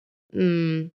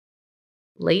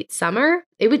late summer.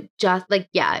 It would just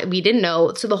we didn't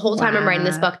know. So the whole time I'm writing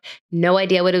this book, no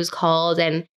idea what it was called.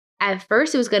 And at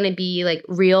first it was going to be like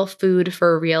real food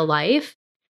for real life.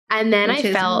 And then I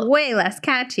felt way less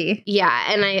catchy.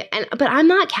 Yeah. But I'm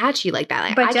not catchy like that.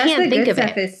 Like, but I can't think of it.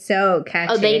 Stuff is so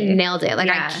catchy. Oh, they nailed it. Like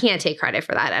I can't take credit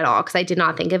for that at all because I did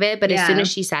not think of it. But as soon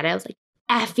as she said it, I was like,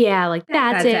 F yeah, like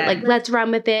that's it. Like let's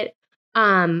run with it.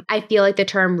 I feel like the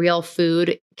term real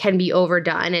food can be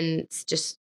overdone, and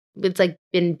it's like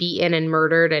been beaten and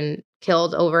murdered and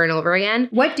killed over and over again.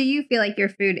 What do you feel like your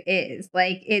food is?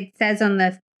 Like it says on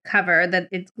the cover that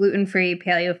it's gluten-free,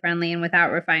 paleo-friendly, and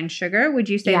without refined sugar. Would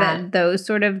you say that those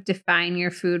sort of define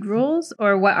your food rules,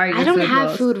 or what are your food rules? I don't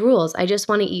have food rules. I just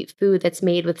want to eat food that's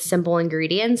made with simple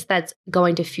ingredients that's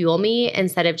going to fuel me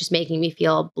instead of just making me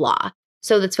feel blah.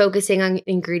 So that's focusing on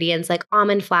ingredients like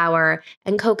almond flour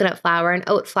and coconut flour and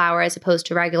oat flour as opposed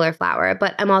to regular flour.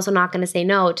 But I'm also not going to say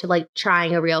no to like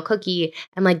trying a real cookie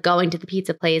and like going to the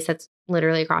pizza place that's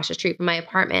literally across the street from my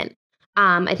apartment.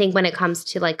 I think when it comes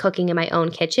to like cooking in my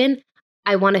own kitchen,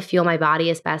 I want to fuel my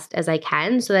body as best as I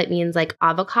can. So that means like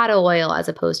avocado oil as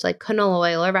opposed to like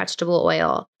canola oil or vegetable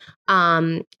oil.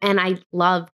 And I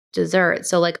love dessert.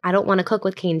 So like I don't want to cook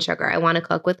with cane sugar. I want to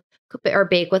cook with or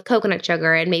bake with coconut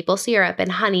sugar and maple syrup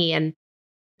and honey. And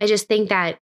I just think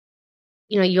that,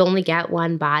 you only get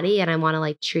one body, and I want to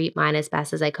like treat mine as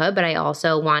best as I could. But I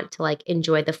also want to like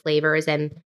enjoy the flavors.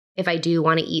 And if I do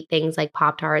want to eat things like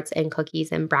Pop-Tarts and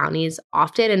cookies and brownies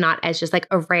often and not as just like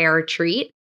a rare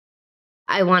treat,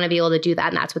 I want to be able to do that.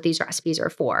 And that's what these recipes are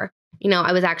for.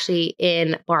 I was actually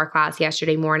in bar class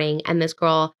yesterday morning, and this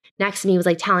girl next to me was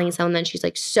like telling someone that she's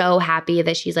like so happy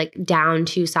that she's like down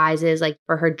 2 sizes like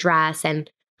for her dress. And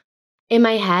in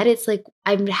my head, it's like,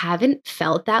 I haven't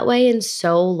felt that way in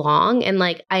so long. And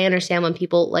like, I understand when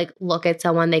people like look at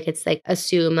someone, they could like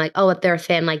assume like, oh, if they're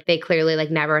thin, like they clearly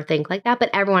like never think like that. But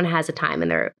everyone has a time in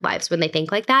their lives when they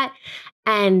think like that.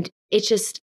 And it's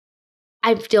just,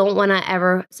 I don't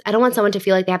want someone to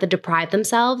feel like they have to deprive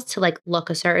themselves to like look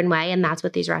a certain way. And that's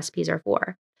what these recipes are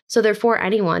for. So they're for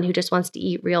anyone who just wants to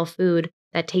eat real food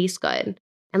that tastes good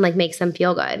and like makes them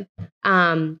feel good.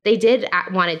 They did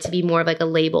want it to be more of like a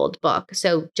labeled book.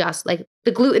 So just like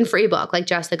the gluten-free book, like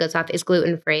Just the Good Stuff is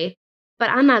gluten-free. but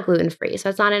I'm not gluten-free. So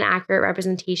it's not an accurate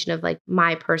representation of like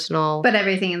my personal. But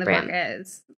everything in the brand. book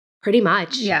is. Pretty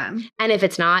much. Yeah. And if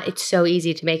it's not, it's so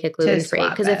easy to make it gluten-free.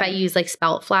 Because if I use like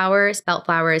spelt flour is a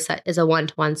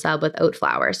 1-to-1 sub with oat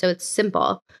flour. So it's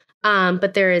simple.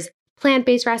 But there is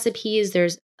plant-based recipes.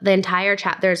 There's the entire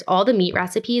there's all the meat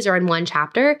recipes are in one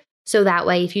chapter. So that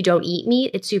way, if you don't eat meat,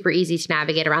 it's super easy to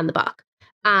navigate around the book.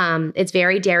 It's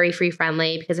very dairy-free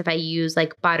friendly because if I use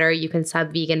like butter, you can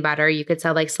sub vegan butter. You could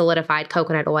sub like solidified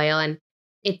coconut oil. And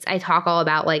I talk all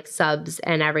about like subs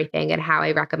and everything and how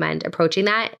I recommend approaching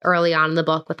that early on in the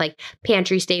book with like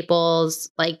pantry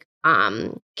staples, like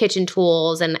kitchen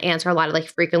tools, and answer a lot of like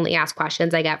frequently asked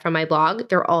questions I get from my blog.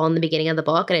 They're all in the beginning of the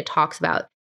book, and it talks about,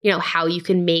 how you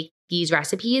can make these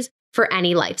recipes for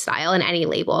any lifestyle and any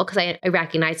label. Because I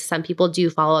recognize some people do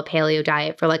follow a paleo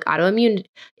diet for like autoimmune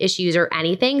issues or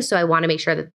anything. So I want to make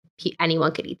sure that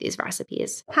anyone could eat these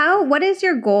recipes. What is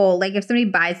your goal? Like if somebody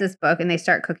buys this book and they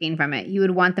start cooking from it, you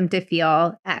would want them to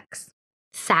feel X.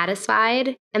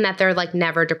 Satisfied, and that they're like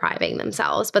never depriving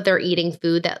themselves, but they're eating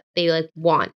food that they like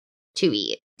want to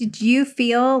eat. Did you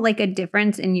feel like a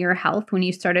difference in your health when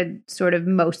you started sort of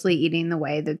mostly eating the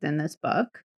way that's in this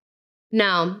book?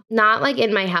 No, not like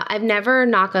in my health. I've never,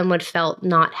 knock on wood, felt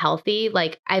not healthy.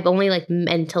 Like I've only like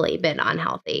mentally been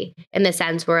unhealthy in the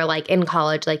sense where like in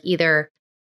college, like either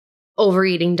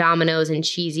overeating Domino's and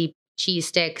cheesy cheese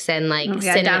sticks and like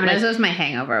Domino's was my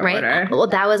hangover order. Well,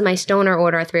 that was my stoner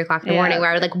order at 3:00 in the morning where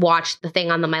I would like watch the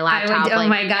thing on my laptop. Oh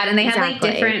my God. And they had like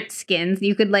different skins.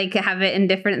 You could like have it in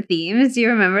different themes. Do you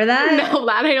remember that? No,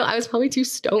 that I don't. I was probably too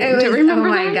stoned to remember.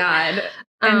 Oh my God.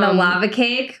 And the lava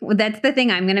cake. That's the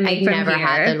thing I'm going to make from never here.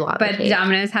 Had the lava cake.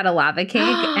 Domino's had a lava cake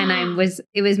and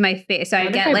it was my favorite. So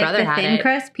I'd get like the thin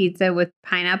crust pizza with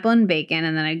pineapple and bacon,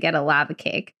 and then I'd get a lava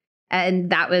cake. And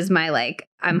that was my like,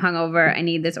 I'm hungover, I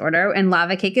need this order. And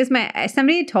lava cake is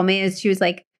somebody told me she was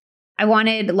like, I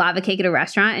wanted lava cake at a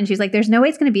restaurant. And she's like, there's no way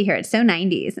it's going to be here. It's so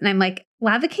 90s. And I'm like,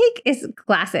 lava cake is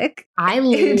classic. I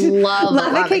love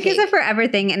lava cake is a forever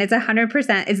thing. And it's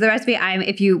 100%. It's the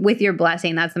recipe with your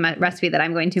blessing, that's the recipe that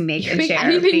I'm going to make and share.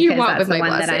 Anything you want with the my one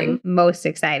blessing. That I'm most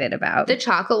excited about. The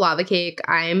chocolate lava cake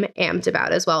I'm amped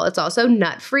about as well. It's also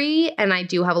nut-free. And I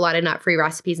do have a lot of nut-free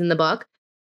recipes in the book.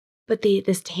 But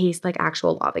this tastes like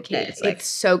actual lava cake. It's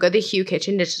so good. The Hue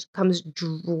Kitchen just comes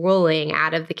drooling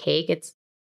out of the cake. It's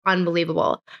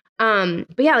unbelievable. But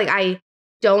yeah, like I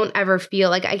don't ever feel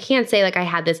like I can't say like I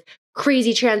had this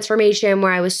crazy transformation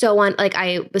where I was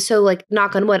I was so like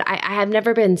knock on wood. I have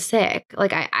never been sick.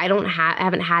 Like I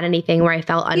haven't had anything where I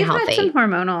felt unhealthy. You've had some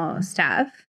hormonal stuff.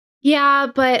 Yeah,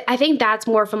 but I think that's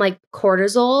more from like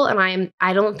cortisol, and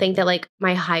I don't think that like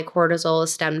my high cortisol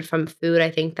is stemmed from food. I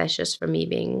think that's just from me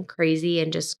being crazy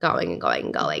and just going and going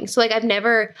and going. So like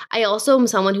I also am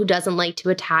someone who doesn't like to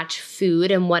attach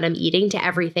food and what I'm eating to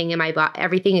everything in my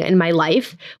everything in my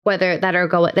life, whether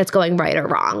that's going right or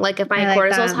wrong. Like if my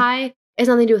cortisol's high, it's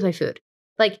nothing to do with my food.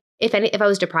 Like if I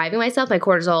was depriving myself, my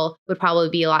cortisol would probably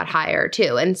be a lot higher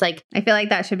too. And it's like, I feel like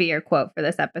that should be your quote for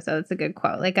this episode. It's a good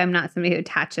quote. Like I'm not somebody who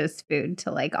attaches food to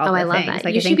like all the things. I love that.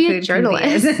 Like you should be a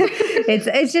journalist.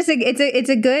 It's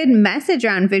a good message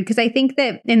around food, because I think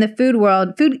that in the food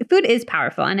world, food is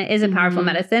powerful, and it is a powerful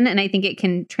medicine, and I think it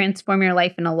can transform your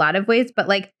life in a lot of ways. But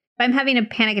like if I'm having a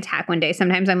panic attack one day,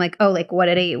 sometimes I'm like, oh, like what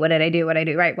did I eat? What did I do? What did I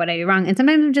do right? What did I do wrong? And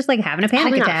sometimes I'm just like having a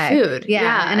panic attack. Not food.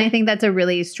 Yeah. And I think that's a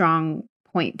really strong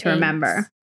point to remember.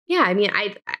 Yeah, I mean,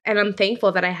 I'm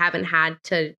thankful that I haven't had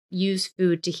to use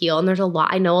food to heal. And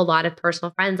I know a lot of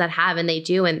personal friends that have, and they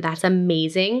do, and that's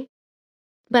amazing.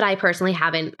 But I personally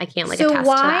haven't. I can't attest to that. So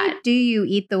why do you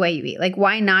eat the way you eat? Like,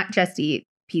 why not just eat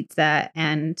pizza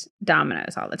and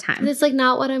Domino's all the time? It's like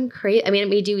not what I'm craving. I mean,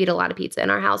 we do eat a lot of pizza in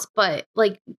our house, but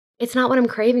like it's not what I'm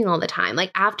craving all the time.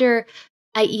 Like after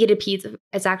I eat a pizza,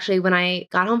 it's actually when I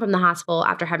got home from the hospital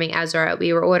after having Ezra,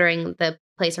 we were ordering the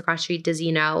place across the street,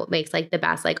 DiZino, makes like the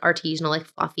best like artisanal, like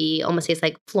fluffy, almost tastes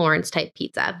like Florence type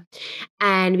pizza.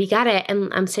 And we got it,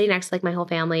 and I'm sitting next to like my whole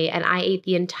family, and I ate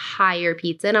the entire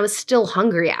pizza, and I was still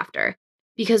hungry after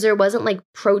because there wasn't like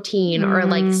protein or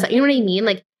like, you know what I mean?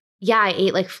 Like, yeah, I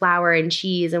ate like flour and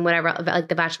cheese and whatever, like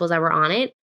the vegetables that were on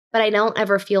it, but I don't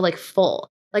ever feel like full.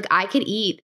 Like I could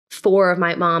eat 4 of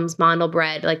my mom's mandel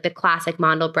bread, like the classic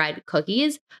mandel bread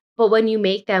cookies. But when you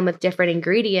make them with different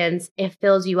ingredients, it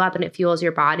fills you up and it fuels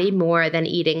your body more than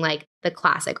eating like the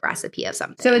classic recipe of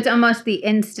something. So it's almost the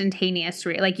instantaneous,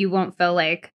 like you won't feel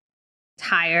like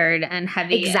tired and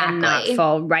heavy and not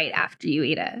full right after you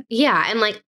eat it. Yeah. And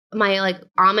like my like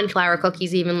almond flour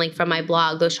cookies, even like from my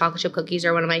blog, those chocolate chip cookies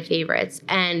are one of my favorites.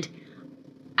 And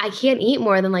I can't eat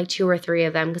more than like 2 or 3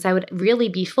 of them because I would really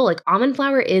be full. Like almond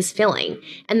flour is filling.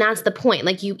 And that's the point.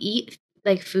 Like you eat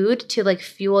like food to like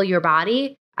fuel your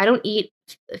body. I don't eat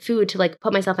food to like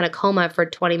put myself in a coma for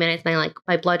 20 minutes and then like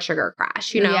my blood sugar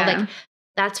crash, you know, like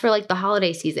that's for like the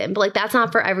holiday season, but like that's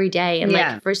not for every day. And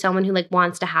like for someone who like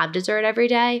wants to have dessert every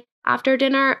day after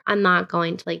dinner, I'm not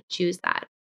going to like choose that.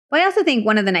 Well, I also think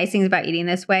one of the nice things about eating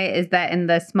this way is that in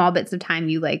the small bits of time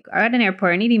you like are at an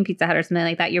airport and eating Pizza Hut or something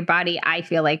like that, your body, I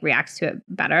feel like, reacts to it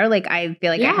better. Like I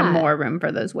feel like I have more room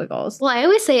for those wiggles. Well, I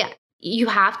always say you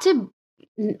have to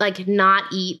like not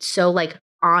eat so like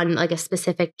on like a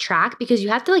specific track because you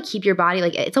have to like keep your body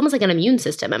like it's almost like an immune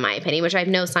system in my opinion, which I have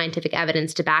no scientific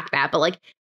evidence to back that, but like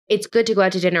it's good to go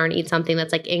out to dinner and eat something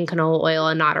that's like in canola oil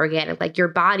and not organic. Like your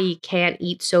body can't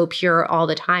eat so pure all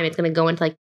the time. It's going to go into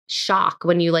like shock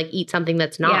when you like eat something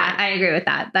that's not. Yeah, I agree with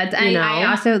that. That's I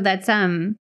also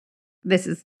this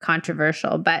is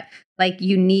controversial, but like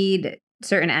you need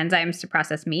certain enzymes to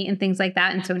process meat and things like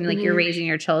that. And so when like you're raising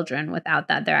your children without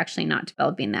that, they're actually not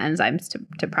developing the enzymes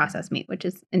to process meat, which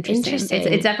is interesting.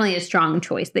 It's definitely a strong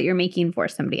choice that you're making for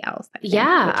somebody else.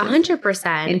 Yeah,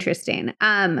 100%. Interesting.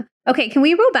 Okay, can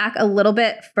we roll back a little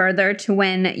bit further to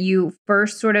when you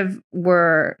first sort of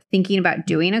were thinking about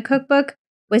doing a cookbook?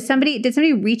 Did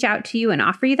somebody reach out to you and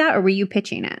offer you that, or were you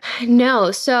pitching it?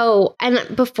 No. So,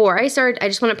 and before I started, I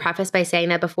just want to preface by saying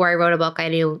that before I wrote a book, I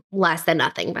knew less than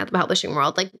nothing about the publishing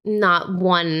world. Like not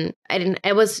one,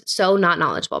 I was so not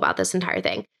knowledgeable about this entire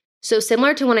thing. So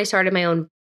similar to when I started my blog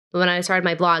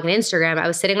and Instagram, I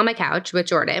was sitting on my couch with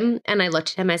Jordan and I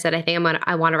looked at him, I said,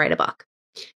 I want to write a book.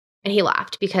 And he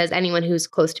laughed because anyone who's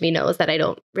close to me knows that I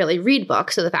don't really read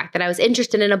books. So the fact that I was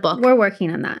interested in a book. We're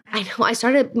working on that. I know. I'm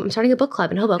starting a book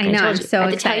club in Hoboken. I know. I'm so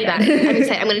excited. Tell you about it. I'm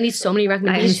excited. I'm going to need so many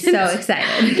recommendations. I'm so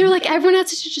excited. They're like, everyone has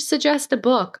to just suggest a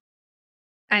book.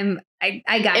 I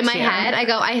got in my head.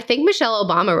 I think Michelle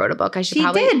Obama wrote a book. She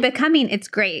did. Becoming. It's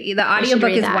great. The audiobook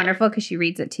is wonderful because she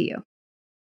reads it to you.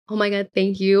 Oh my God,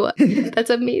 thank you. That's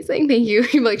amazing. Thank you.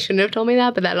 You like shouldn't have told me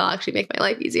that, but that'll actually make my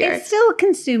life easier. It's still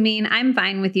consuming. I'm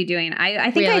fine with you doing.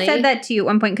 I think I said that to you at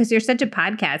one point because you're such a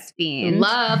podcast fiend.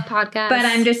 Love podcasts. But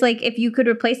I'm just like, if you could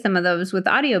replace some of those with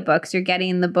audiobooks, you're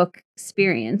getting the book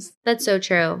experience. That's so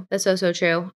true. That's so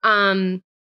true.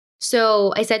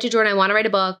 So I said to Jordan, I want to write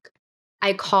a book.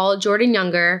 I called Jordan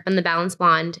Younger from The Balanced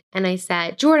Blonde and I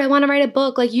said, Jordan, I want to write a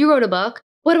book. Like you wrote a book.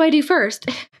 What do I do first?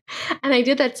 And I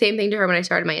did that same thing to her when I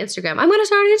started my Instagram. I'm going to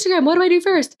start an Instagram. What do I do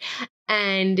first?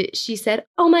 And she said,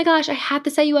 oh my gosh, I have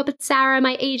to set you up with Sarah,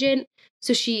 my agent.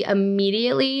 So she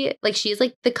immediately, like, she's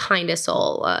like the kindest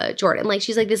soul, Jordan. Like,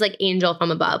 she's like this like angel from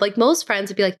above. Like most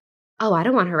friends would be like, oh, I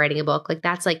don't want her writing a book. Like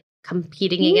that's like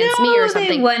competing against me or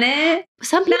something. They wouldn't.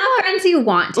 Some people not friends you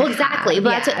want to exactly. Have.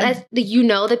 But that's you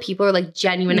know that people are like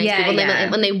genuine nice people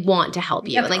when they want to help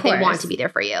you and like they want to be there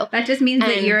for you. That just means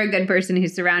that you're a good person who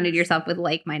surrounded yourself with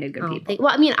like-minded good people.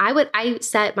 Well, I mean, I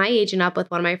set my agent up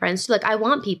with one of my friends too. Like I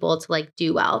want people to like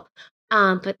do well.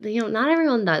 But you know, not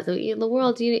everyone does. The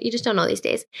world, you just don't know these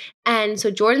days. And so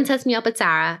Jordan sets me up with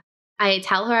Sarah. I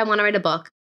tell her I want to write a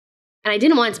book. And I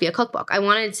didn't want it to be a cookbook. I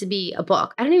wanted it to be a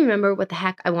book. I don't even remember what the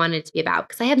heck I wanted it to be about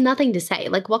because I have nothing to say.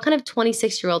 Like, what kind of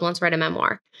 26-year-old wants to write a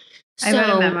memoir? I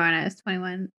wrote a memoir when I was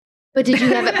 21. But did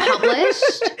you have it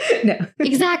published? No.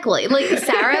 Exactly. Like,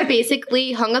 Sarah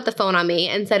basically hung up the phone on me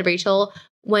and said, Rachel,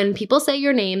 when people say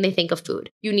your name, they think of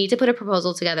food. You need to put a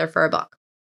proposal together for a book.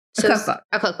 So, a cookbook.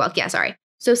 A cookbook, yeah, sorry.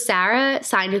 So Sarah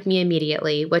signed with me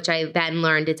immediately, which I then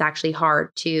learned it's actually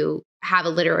hard to have a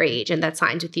literary agent that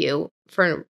signs with you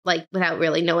for like without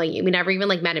really knowing you. We never even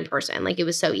like met in person. Like it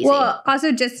was so easy. Well,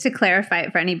 also just to clarify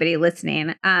it for anybody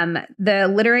listening,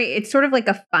 it's sort of like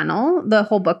a funnel, the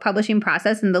whole book publishing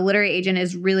process. And the literary agent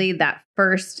is really that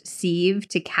first sieve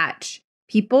to catch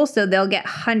people. So they'll get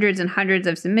hundreds and hundreds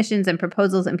of submissions and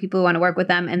proposals and people who want to work with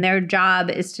them. And their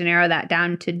job is to narrow that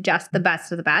down to just the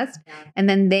best of the best. Yeah. And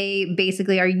then they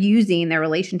basically are using their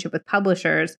relationship with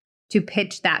publishers to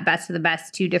pitch that best of the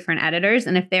best to different editors.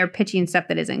 And if they're pitching stuff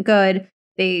that isn't good,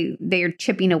 they are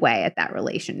chipping away at that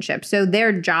relationship. So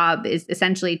their job is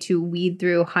essentially to weed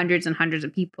through hundreds and hundreds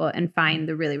of people and find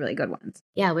the really, really good ones.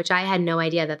 Yeah, which I had no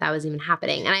idea that was even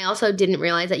happening. And I also didn't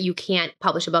realize that you can't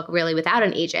publish a book really without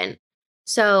an agent.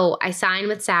 So I signed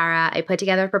with Sarah. I put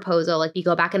together a proposal. Like we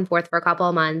go back and forth for a couple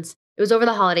of months. It was over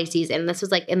the holiday season. This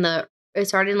was like it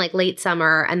started in like late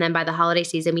summer. And then by the holiday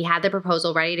season, we had the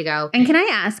proposal ready to go. And can I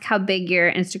ask how big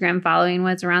your Instagram following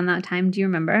was around that time? Do you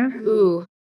remember? Ooh.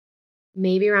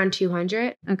 Maybe around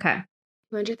 200. Okay.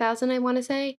 200,000, I want to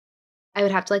say. I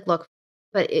would have to like look,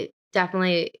 but it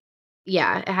definitely,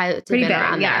 yeah, it had to be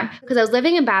around there. Because I was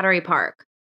living in Battery Park,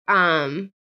 I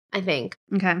think.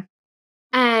 Okay.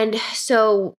 And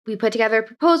so we put together a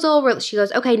proposal where she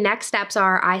goes, okay, next steps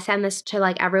are I send this to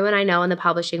like everyone I know in the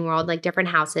publishing world, like different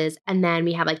houses. And then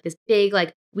we have like this big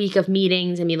like week of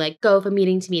meetings and we like go from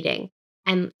meeting to meeting.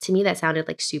 And to me, that sounded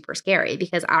like super scary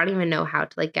because I don't even know how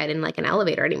to like get in like an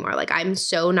elevator anymore. Like I'm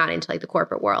so not into like the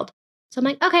corporate world. So I'm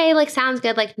like, okay, like sounds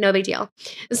good. Like no big deal.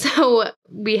 So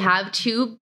we have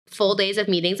 2 full days of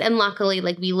meetings. And luckily,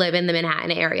 like we live in the Manhattan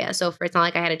area. So it's not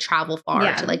like I had to travel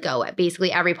far to like go at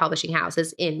basically every publishing house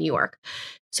is in New York.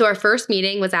 So our first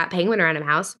meeting was at Penguin Random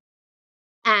House.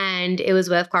 And it was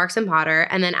with Clarkson Potter.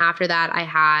 And then after that, I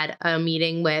had a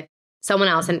meeting with someone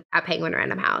else at Penguin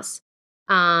Random House.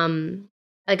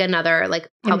 Like another like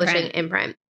publishing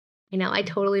imprint. You know, I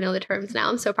totally know the terms now.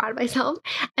 I'm so proud of myself.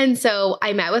 And so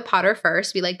I met with Potter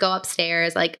first. We like go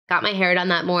upstairs, like got my hair done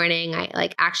that morning. I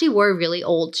like actually wore a really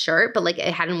old shirt, but like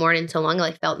it hadn't worn in so long, it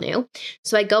like felt new.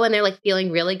 So I go in there like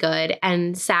feeling really good.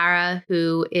 And Sarah,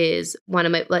 who is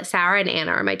Sarah and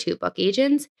Anna are my 2 book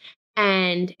agents.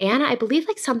 And Anna, I believe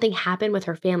like something happened with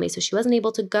her family. So she wasn't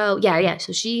able to go. Yeah.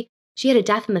 So she had a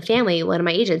death in the family, one of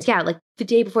my agents. Yeah, like the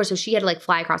day before. So she had to like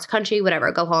fly across the country, whatever,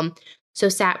 go home. So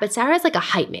but Sarah's like a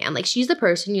hype man. Like she's the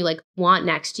person you like want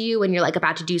next to you when you're like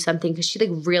about to do something because she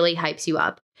like really hypes you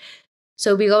up.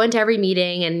 So we go into every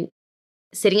meeting and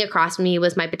sitting across from me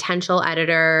was my potential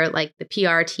editor, like the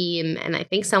PR team, and I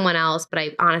think someone else, but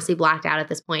I honestly blacked out at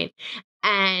this point.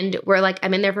 And we're like,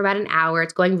 I'm in there for about an hour.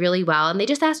 It's going really well. And they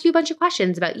just ask you a bunch of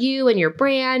questions about you and your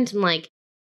brand and like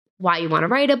why you want to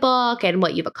write a book and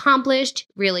what you've accomplished.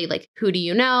 Really, like, who do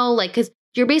you know? Like, because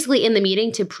you're basically in the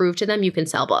meeting to prove to them you can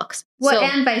sell books. Well,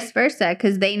 and vice versa,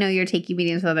 because they know you're taking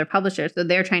meetings with other publishers. So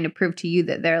they're trying to prove to you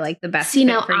that they're like the best. See,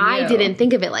 now I didn't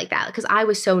think of it like that because I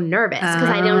was so nervous because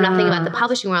I know nothing about the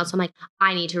publishing world. So I'm like,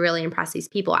 I need to really impress these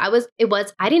people. I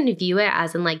didn't view it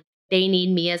as in like they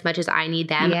need me as much as I need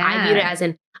them. Yeah. I viewed it as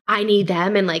in I need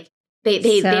them and like they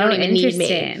don't even need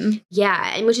me.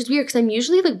 Yeah. And which is weird because I'm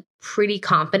usually like pretty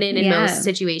confident in most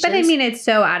situations. But I mean, it's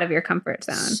so out of your comfort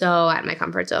zone. So out of my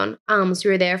comfort zone. So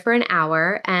we were there for an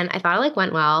hour and I thought it like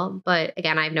went well, but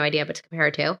again, I have no idea what to compare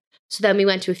it to. So then we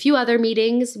went to a few other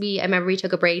meetings. I remember we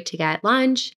took a break to get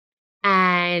lunch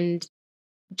and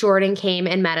Jordan came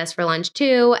and met us for lunch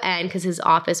too. And because his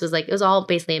office was like, it was all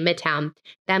basically in Midtown.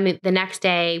 Then the next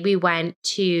day we went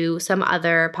to some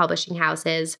other publishing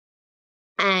houses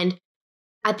and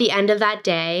at the end of that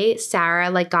day,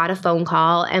 Sarah like got a phone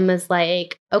call and was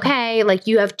like, okay, like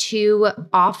you have 2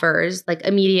 offers like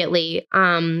immediately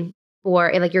for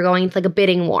like you're going to like a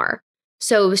bidding war.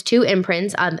 So it was 2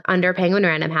 imprints under Penguin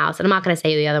Random House. And I'm not going to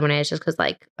say who the other one is just because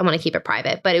like I want to keep it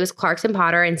private. But it was Clarkson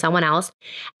Potter and someone else.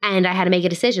 And I had to make a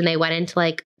decision. They went into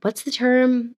like, what's the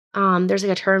term? There's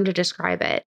like a term to describe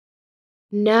it.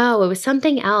 No, it was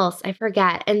something else. I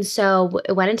forget. And so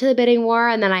it went into the bidding war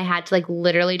and then I had to like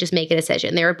literally just make a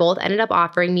decision. They were both ended up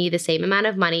offering me the same amount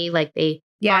of money. Like they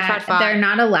fought. They're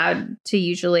not allowed to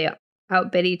usually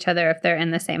outbid each other if they're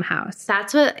in the same house.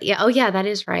 That's what, yeah. Oh yeah, that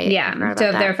is right. Yeah. So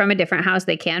if they're from a different house,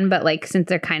 they can. But like since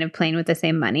they're kind of playing with the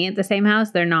same money at the same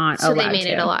house, they're not allowed to. So they made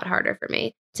it a lot harder for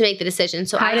me to make the decision.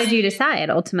 So how did you decide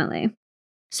ultimately?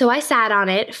 So I sat on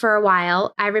it for a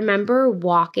while. I remember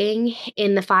walking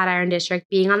in the Flatiron District,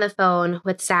 being on the phone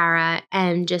with Sarah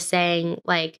and just saying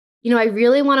like, you know, I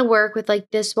really want to work with like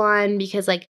this one because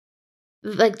like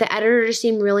the editor just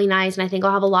seemed really nice and I think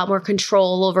I'll have a lot more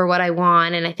control over what I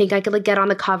want. And I think I could like get on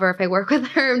the cover if I work with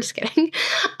her. I'm just kidding.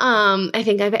 I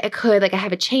think I could, like I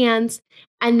have a chance.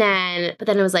 But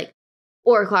then it was like,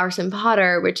 or Clarkson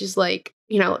Potter, which is like,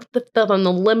 you know, the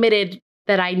limited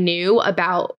that I knew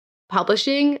about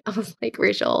publishing. I was like,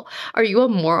 Rachel, are you a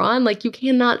moron? Like you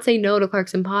cannot say no to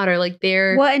Clarkson Potter. Like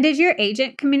they're well. And did your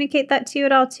agent communicate that to you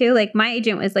at all too? Like my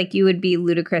agent was like, you would be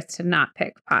ludicrous to not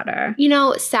pick Potter. You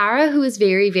know, Sarah, who is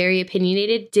very, very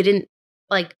opinionated, didn't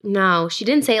like. No, she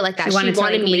didn't say it like that. She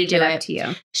wanted me to do it to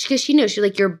you because she knew she's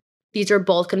like, these are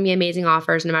both going to be amazing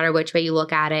offers, no matter which way you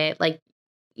look at it. Like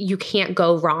you can't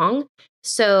go wrong.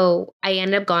 So I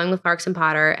ended up going with Clarkson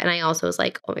Potter. And I also was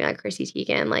like, oh my God, Chrissy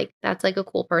Teigen, like that's like a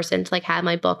cool person to like have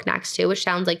my book next to, which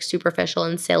sounds like superficial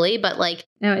and silly, but like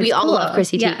we all love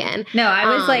Chrissy Teigen. No,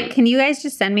 I was like, can you guys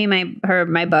just send me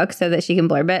my book so that she can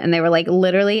blurb it? And they were like,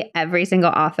 literally every single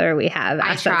author we have.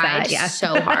 I tried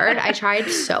so hard. I tried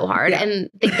so hard. Yeah. And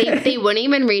they wouldn't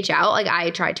even reach out. Like I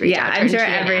tried to reach out. I'm sure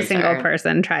every single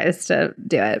person tries to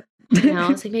do it. You know,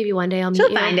 it's like maybe one day I'll meet you.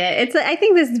 She'll find it. I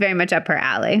think this is very much up her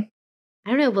alley. I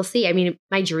don't know. We'll see. I mean,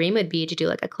 my dream would be to do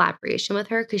like a collaboration with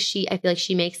her because I feel like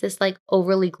she makes this like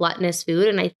overly gluttonous food.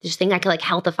 And I just think I could like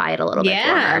healthify it a little bit.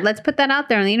 Yeah, let's put that out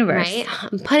there in the universe. Right?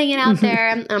 I'm putting it out there.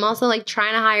 And I'm also like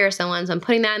trying to hire someone. So I'm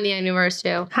putting that in the universe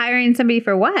too. Hiring somebody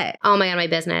for what? Oh my God, my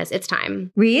business. It's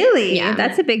time. Really? Yeah.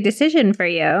 That's a big decision for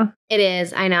you. It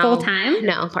is. I know. Full time?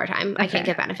 No, part time. I can't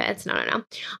get benefits. No.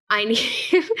 I need,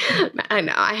 I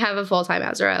know. I have a full time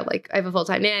Ezra. Like I have a full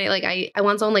time nanny. Like I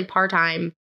want someone like part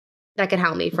time that can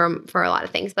help me for a lot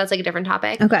of things. That's like a different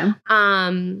topic. Okay.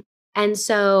 And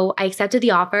so I accepted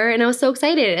the offer and I was so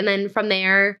excited. And then from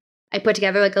there, I put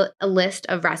together like a list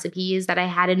of recipes that I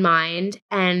had in mind.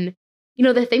 And, you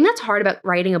know, the thing that's hard about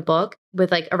writing a book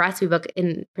with like a recipe book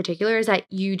in particular is that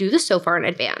you do this so far in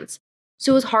advance.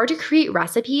 So it was hard to create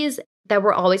recipes that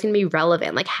were always going to be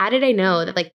relevant. Like, how did I know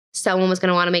that like someone was going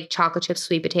to want to make chocolate chip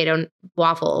sweet potato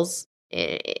waffles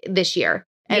this year?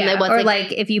 And yeah, or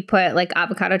like if you put like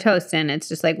avocado toast in, it's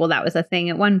just like, well, that was a thing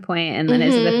at one point and then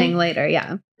is it a thing later?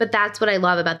 Yeah. But that's what I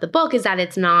love about the book is that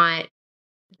it's not,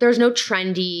 there's no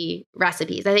trendy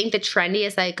recipes. I think the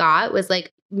trendiest I got was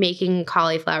like making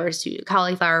cauliflower rice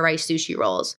sushi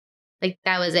rolls. Like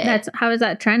that was it. How is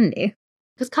that trendy?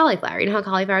 Because cauliflower, you know how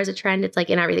cauliflower is a trend? It's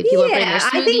like in everything. People are putting their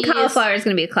smoothies. I think cauliflower is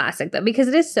going to be a classic though, because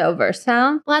it is so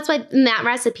versatile. Well, that's why in that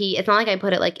recipe, it's not like I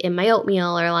put it like in my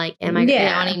oatmeal or like in my, you know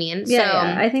what I mean?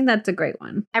 Yeah, I think that's a great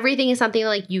one. Everything is something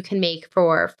like you can make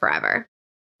for forever.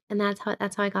 And that's how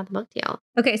I got the book deal.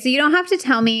 Okay, so you don't have to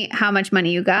tell me how much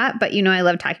money you got, but you know I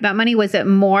love talking about money. Was it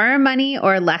more money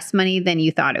or less money than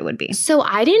you thought it would be? So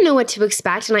I didn't know what to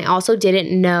expect, and I also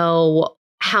didn't know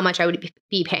how much I would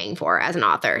be paying for as an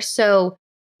author. So,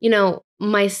 you know,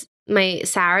 my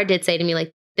Sarah did say to me,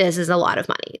 like, this is a lot of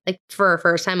money. Like for a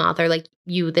first time author, like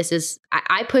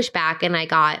I pushed back and I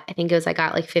got like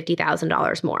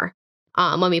 $50,000 more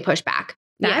when we pushed back.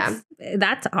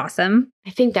 That's awesome. I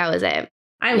think that was it.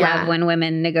 I love when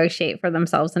women negotiate for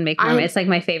themselves and make more money. It's like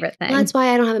my favorite thing. That's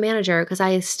why I don't have a manager, because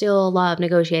I still love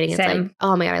negotiating. Same. It's like,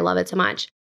 oh my God, I love it so much.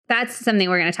 That's something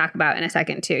we're going to talk about in a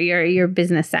second too. Your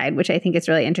business side, which I think is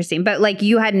really interesting. But like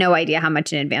you had no idea how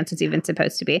much in advance was even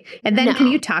supposed to be. And then can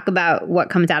you talk about what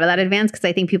comes out of that advance? Because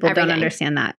I think people don't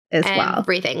understand that as well.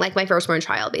 Everything. Like my firstborn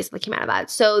child basically came out of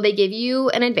that. So they give you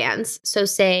an advance. So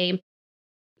say,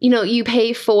 you know, you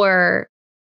pay for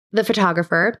the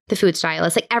photographer, the food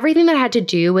stylist, like everything that had to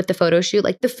do with the photo shoot,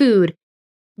 like the food,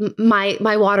 my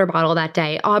water bottle that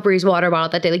day, Aubrey's water bottle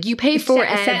that day. Like you pay for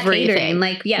everything. Catering,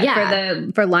 like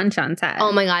for lunch on set.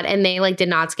 Oh my God. And they like did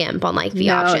not skimp on like the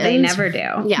options. They never do.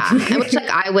 Yeah. Which like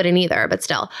I wouldn't either, but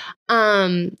still.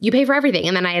 You pay for everything.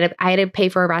 And then I had to pay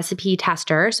for a recipe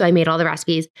tester. So I made all the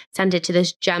recipes, sent it to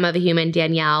this gem of a human,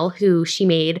 Danielle, who she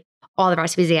made all the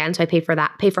recipes again. So I pay for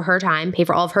that, pay for her time, pay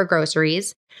for all of her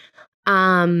groceries.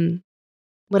 My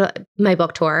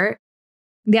book tour.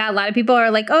 Yeah, a lot of people are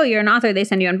like, oh, you're an author, they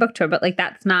send you on book tour, but like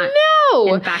that's not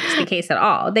in fact the case at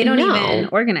all. They don't even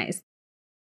organize.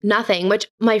 Nothing, which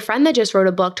my friend that just wrote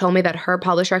a book told me that her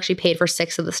publisher actually paid for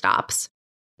 6 of the stops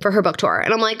for her book tour.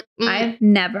 And I'm like, I've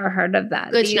never heard of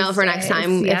that. Good to know for next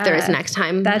time, if there is next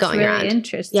time that's going really around.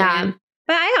 Interesting. Yeah.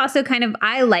 But I also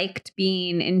I liked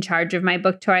being in charge of my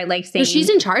book tour. I like saying she's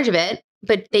in charge of it,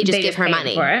 but they just give her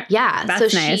money for it. Yeah.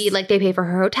 That's so nice. She they pay for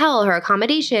her hotel, her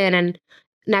accommodation, and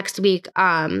next week,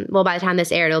 by the time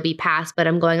this aired, it'll be past, but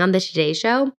I'm going on the Today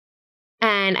Show.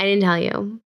 And I didn't tell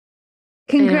you.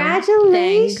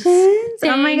 Congratulations. Thanks.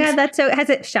 Oh my God, that's so,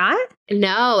 has it shot?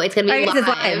 No, it's going to be live. It's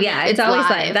live. Yeah, it's always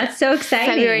live. That's so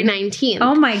exciting. February 19th.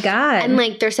 Oh my God. And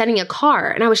like they're sending a car.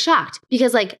 And I was shocked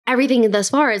because like everything thus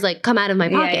far is like come out of my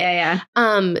pocket. Yeah.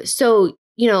 So,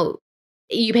 you know,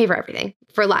 you pay for everything,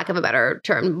 for lack of a better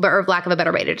term, or lack of a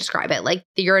better way to describe it. Like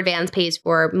your advance pays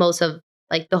for most of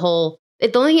like the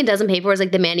only thing it doesn't pay for is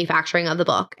like the manufacturing of the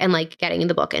book and like getting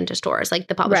the book into stores. Like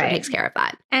the publisher takes care of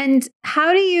that. And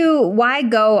why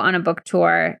go on a book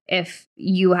tour if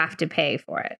you have to pay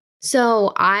for it?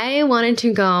 So I wanted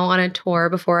to go on a tour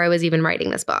before I was even writing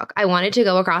this book. I wanted to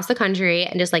go across the country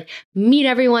and just like meet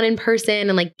everyone in person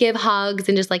and like give hugs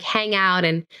and just like hang out.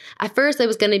 And at first it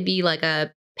was going to be like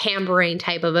a pampering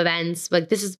type of events. Like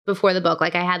this is before the book.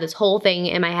 Like I had this whole thing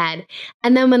in my head.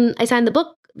 And then when I signed the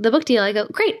book deal, I go,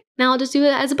 great, now I'll just do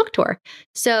it as a book tour.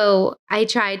 So I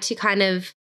tried to kind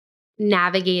of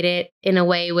navigate it in a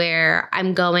way where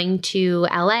I'm going to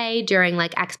LA during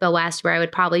like Expo West, where I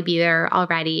would probably be there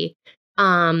already.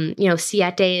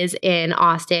 Siete is in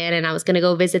Austin and I was going to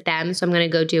go visit them. So I'm going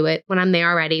to go do it when I'm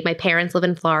there already. My parents live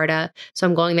in Florida. So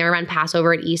I'm going there around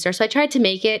Passover and Easter. So I tried to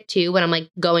make it too when I'm like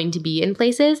going to be in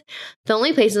places. The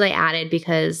only places I added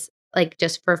because like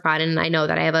just for fun, and I know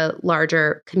that I have a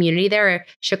larger community there,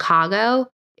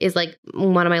 Chicago is like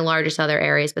one of my largest other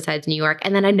areas besides New York.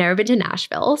 And then I've never been to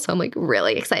Nashville. So I'm like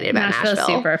really excited about Nashville's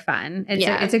Nashville. super fun.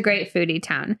 It's a great foodie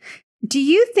town. Do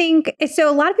you think, so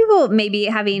a lot of people maybe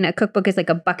having a cookbook is like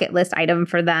a bucket list item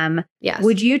for them. Yes. What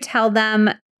would you tell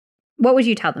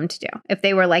them to do if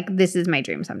they were like, this is my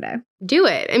dream someday? Do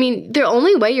it. I mean, the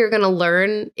only way you're going to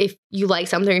learn if you like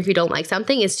something or if you don't like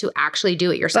something is to actually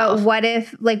do it yourself. But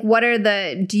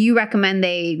do you recommend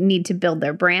they need to build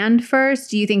their brand first?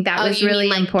 Do you think that was really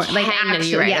important? Like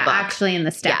actually in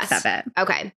the steps of it.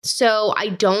 Okay. So I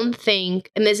don't think,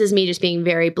 and this is me just being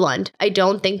very blunt, I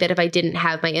don't think that if I didn't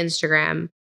have my Instagram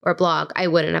or blog, I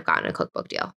wouldn't have gotten a cookbook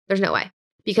deal. There's no way.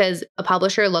 Because a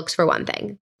publisher looks for one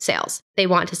thing. Sales. They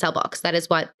want to sell books. That is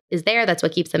what is there. That's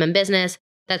what keeps them in business.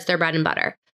 That's their bread and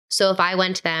butter. So if I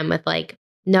went to them with like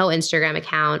no Instagram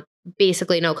account,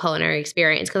 basically no culinary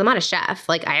experience, because I'm not a chef.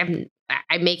 Like I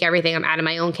make everything. I'm out of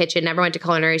my own kitchen, never went to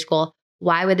culinary school.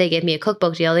 Why would they give me a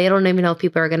cookbook deal? They don't even know if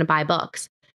people are going to buy books.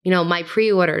 You know, my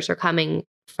pre-orders are coming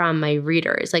from my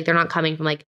readers. Like they're not coming from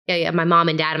like, my mom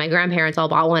and dad and my grandparents all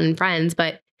bought one and friends,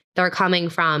 but they're coming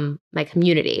from my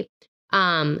community.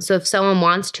 So if someone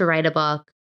wants to write a book,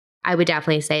 I would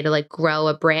definitely say to like grow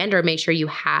a brand or make sure you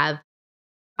have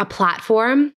a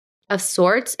platform of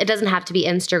sorts. It doesn't have to be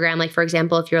Instagram. Like, for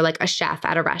example, if you're like a chef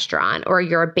at a restaurant or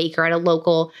you're a baker at a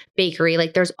local bakery,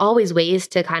 like there's always ways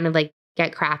to kind of like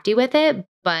get crafty with it,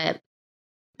 but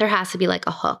there has to be like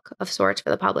a hook of sorts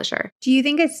for the publisher. Do you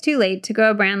think it's too late to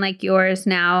grow a brand like yours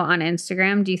now on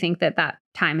Instagram? Do you think that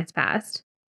time has passed?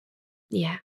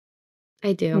 Yeah,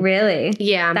 I do. Really?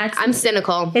 Yeah. I'm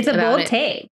cynical. It's a bold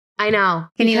take. I know.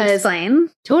 Can you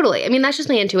explain? Totally. I mean, that's just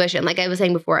my intuition. Like I was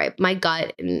saying before, my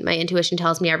gut and my intuition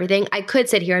tells me everything. I could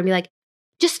sit here and be like,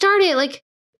 just start it. Like,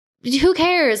 who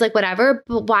cares? Like, whatever.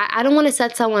 But why? I don't want to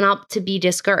set someone up to be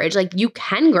discouraged. Like, you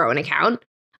can grow an account.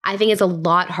 I think it's a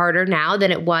lot harder now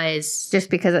than it was.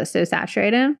 Just because it's so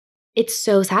saturated? It's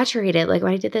so saturated. Like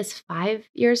when I did this 5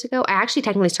 years ago, I actually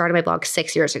technically started my blog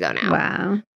 6 years ago now.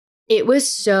 Wow. It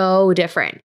was so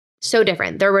different. So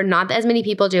different. There were not as many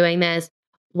people doing this.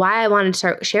 Why I wanted to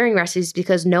start sharing recipes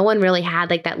because no one really had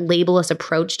like that labelless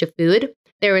approach to food.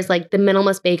 There was like the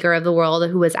minimalist baker of the world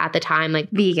who was at the time like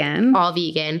vegan, all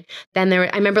vegan. Then I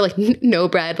remember like No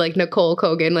Bread, like Nicole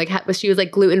Kogan, like she was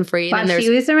like gluten free. Wow, she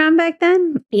was around back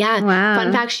then? Yeah. Wow.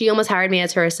 Fun fact, she almost hired me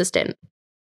as her assistant.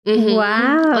 Mm-hmm.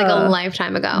 Wow. Like a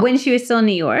lifetime ago. When she was still in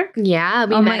New York? Yeah.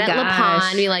 We met at Le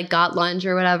Pond. We like got lunch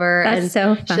or whatever. That's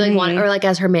so funny. She like wanted, or like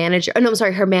as her manager. Oh, no, I'm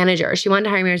sorry, her manager. She wanted to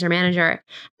hire me as her manager.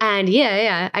 And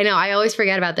yeah. I know. I always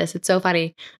forget about this. It's so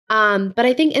funny. But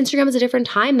I think Instagram is a different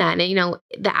time then. And, you know,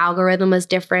 the algorithm was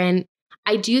different.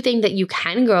 I do think that you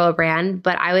can grow a brand,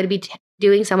 but I would be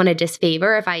doing someone a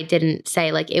disfavor if I didn't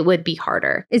say like it would be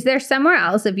harder. Is there somewhere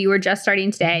else if you were just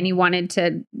starting today and you wanted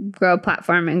to grow a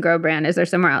platform and grow a brand, is there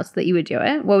somewhere else that you would do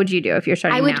it? What would you do if you're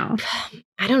starting now?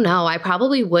 I don't know. I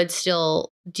probably would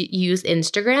still use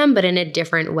Instagram, but in a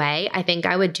different way. I think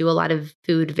I would do a lot of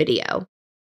food video.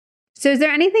 So is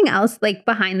there anything else like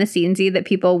behind the scenes that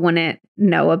people wouldn't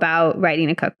know about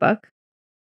writing a cookbook?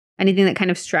 Anything that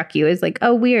kind of struck you as like,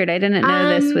 oh, weird, I didn't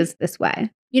know this was this way?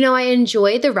 You know, I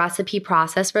enjoyed the recipe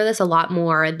process for this a lot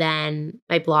more than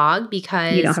my blog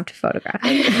because you don't have to photograph.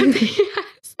 I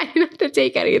didn't have to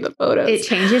take any of the photos. It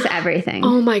changes everything.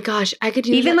 Oh my gosh. I could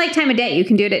do even like time of day. You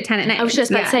can do it at 10 at night. I was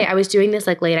just about to say, I was doing this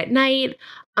like late at night.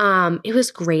 It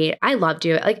was great. I loved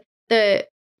it. Like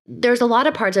there's a lot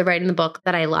of parts of writing the book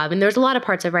that I love, and there's a lot of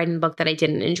parts of writing the book that I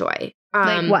didn't enjoy.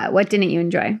 Like what? What didn't you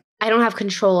enjoy? I don't have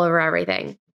control over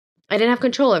everything. I didn't have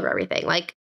control over everything.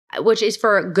 Like, which is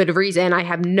for a good reason. I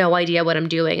have no idea what I'm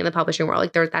doing in the publishing world.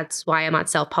 Like that's why I'm not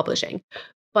self-publishing.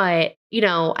 But, you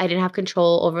know, I didn't have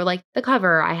control over like the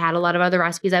cover. I had a lot of other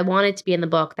recipes I wanted to be in the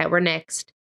book that were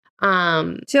nixed.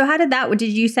 So how did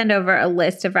you send over a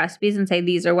list of recipes and say,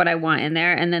 these are what I want in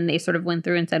there? And then they sort of went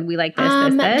through and said, we like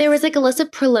this. There was like a list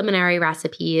of preliminary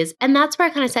recipes. And that's where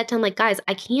I kind of said to them, like, guys,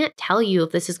 I can't tell you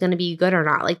if this is going to be good or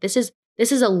not. Like this is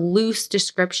a loose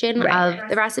description of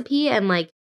the recipe. And like,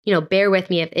 you know, bear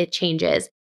with me if it changes.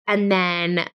 And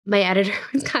then my editor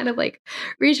was kind of like,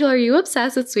 Rachel, are you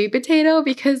obsessed with sweet potato?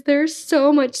 Because there's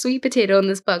so much sweet potato in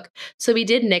this book. So we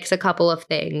did nix a couple of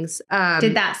things.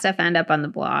 Did that stuff end up on the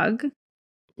blog?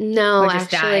 No,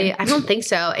 actually, I don't think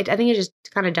so. I think it just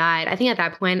kind of died. I think at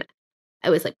that point,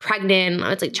 I was like pregnant. I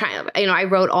was like trying, you know, I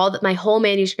wrote my whole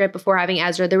manuscript before having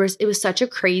Ezra. It was such a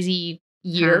crazy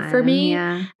year for me.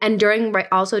 Yeah. And during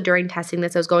testing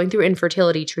this, I was going through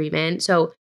infertility treatment.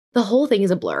 So the whole thing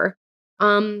is a blur.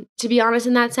 To be honest,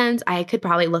 in that sense, I could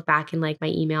probably look back in like my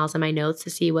emails and my notes to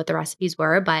see what the recipes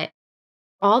were, but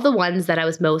all the ones that I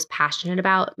was most passionate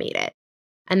about made it.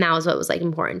 And that was what was like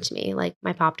important to me, like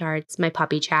my Pop-Tarts, my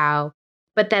puppy chow.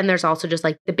 But then there's also just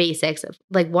like the basics of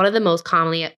like one of the most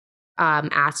commonly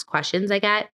asked questions I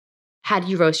get, how do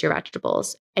you roast your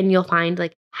vegetables? And you'll find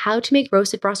like how to make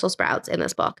roasted Brussels sprouts in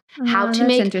this book, how to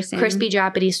make crispy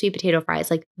Japanese sweet potato fries,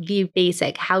 like the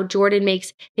basic, how Jordan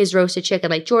makes his roasted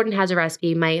chicken. Like Jordan has a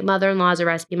recipe, my mother-in-law has a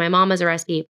recipe, my mom has a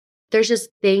recipe. There's just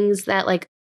things that like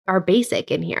are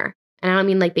basic in here. And I don't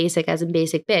mean like basic as in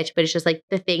basic bitch, but it's just like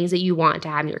the things that you want to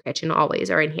have in your kitchen always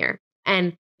are in here.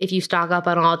 And if you stock up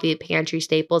on all the pantry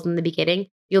staples in the beginning,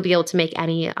 you'll be able to make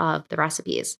any of the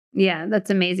recipes. Yeah, that's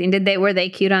amazing. Were they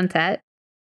cute on set?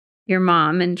 Your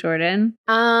mom and Jordan?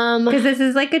 Because this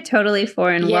is like a totally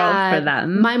foreign world for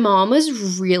them. My mom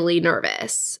was really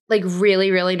nervous, like really,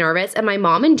 really nervous. And my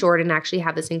mom and Jordan actually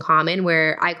have this in common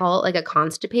where I call it like a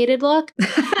constipated look.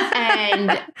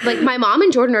 And like my mom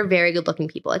and Jordan are very good looking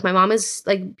people. Like my mom is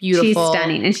like beautiful. She's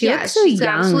stunning. And she looks so young,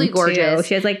 absolutely gorgeous. Too.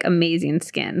 She has like amazing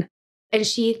skin. And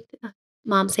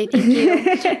mom, say thank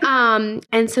you.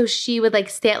 And so she would like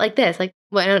stand like this, like,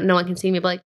 well, no one can see me,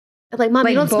 but like, mom,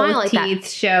 you don't smile like that. Teeth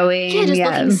showing. Yeah, just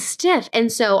looking stiff. And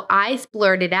so I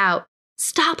blurted out,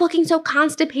 stop looking so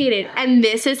constipated. And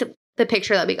this is the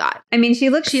picture that we got. I mean,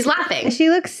 she's laughing. She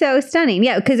looks so stunning.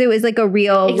 Yeah, because it was like a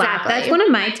real laugh. That's one of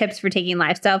my tips for taking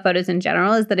lifestyle photos in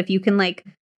general is that if you can like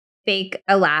fake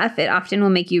a laugh, it often will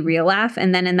make you real laugh.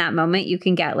 And then in that moment, you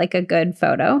can get like a good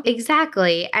photo.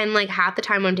 Exactly. And like half the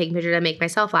time when I'm taking pictures, I make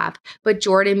myself laugh. But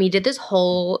Jordan, we did this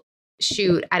whole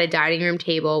shoot at a dining room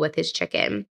table with his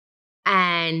chicken.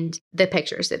 And the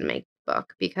pictures didn't make the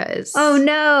book because... Oh,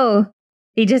 no.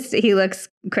 He looks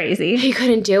crazy. He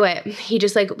couldn't do it. He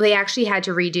just like, they actually had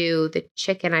to redo the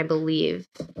chicken, I believe.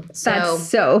 That's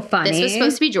so funny. This was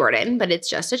supposed to be Jordan, but it's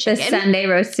just a chicken. The Sunday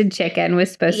roasted chicken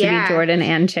was supposed to be Jordan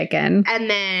and chicken. And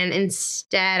then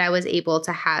instead I was able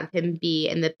to have him be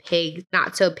in the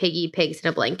not so piggy pigs in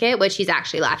a blanket, which he's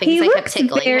actually laughing. He looks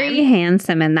very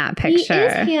handsome in that picture. He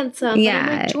is handsome. Yeah.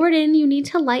 But I'm like, Jordan, you need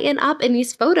to lighten up in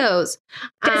these photos.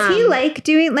 Does he like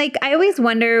doing, like, I always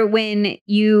wonder when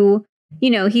you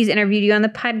know, he's interviewed you on the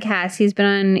podcast. He's been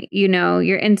on, you know,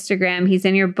 your Instagram. He's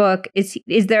in your book. Is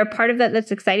there a part of that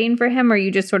that's exciting for him? Or are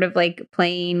you just sort of like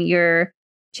playing your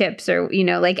chips or, you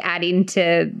know, like adding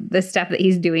to the stuff that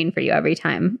he's doing for you every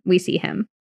time we see him?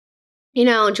 You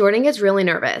know, Jordan gets really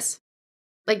nervous,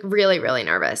 like really, really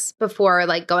nervous before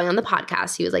like going on the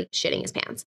podcast. He was like shitting his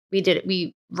pants.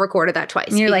 We recorded that twice.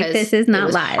 And you're like, this is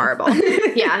not live. Horrible.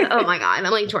 Yeah. Oh my God. And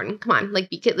I'm like, Jordan, come on. Like,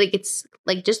 it's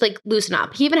like, just like loosen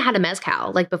up. He even had a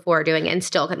mezcal like before doing it and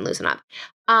still couldn't loosen up.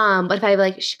 But if I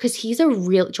like, cause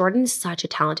Jordan's such a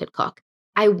talented cook.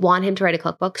 I want him to write a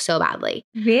cookbook so badly.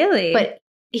 Really? But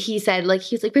he was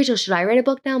like, Rachel, should I write a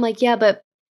book now? I'm like, yeah, but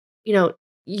you know,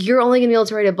 you're only gonna be able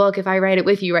to write a book if I write it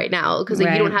with you right now. Cause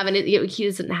like you don't have he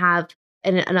doesn't have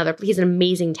he's an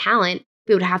amazing talent.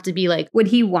 It would have to be like... Would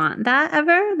he want that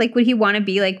ever? Like, would he want to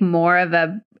be like more of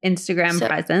a Instagram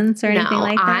presence or anything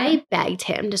like that? I begged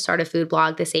him to start a food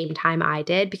blog the same time I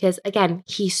did because, again,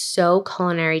 he's so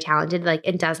culinary talented, like,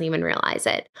 and doesn't even realize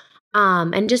it.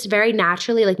 And just very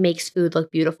naturally, like, makes food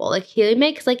look beautiful. Like, he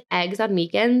makes, like, eggs on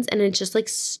weekends, and it's just, like,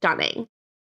 stunning.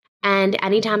 And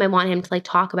anytime I want him to, like,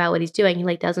 talk about what he's doing, he,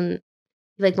 like,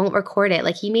 won't record it.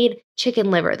 Like he made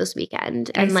chicken liver this weekend.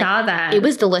 And I saw that. It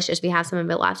was delicious. We have some of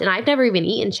it left. And I've never even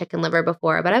eaten chicken liver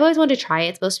before, but I've always wanted to try it.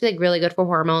 It's supposed to be like really good for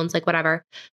hormones, like whatever.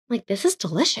 I'm like, this is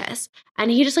delicious.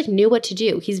 And he just like knew what to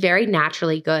do. He's very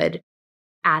naturally good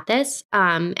at this.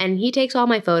 And he takes all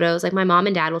my photos. Like my mom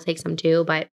and dad will take some too,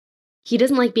 but he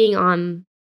doesn't like being on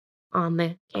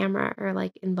the camera or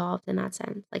like involved in that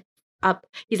sense. Like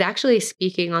he's actually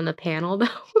speaking on the panel though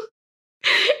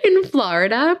in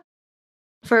Florida.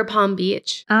 For Palm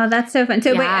Beach. Oh, that's so fun.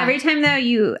 So wait, every time though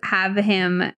you have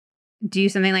him do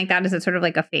something like that, is it sort of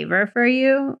like a favor for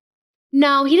you?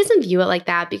 No, he doesn't view it like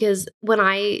that because when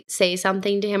I say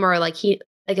something to him or like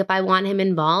if I want him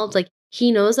involved, like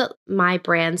he knows that my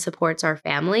brand supports our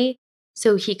family.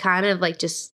 So he kind of like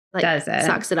just like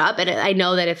sucks it up. And I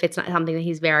know that if it's not something that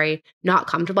he's very not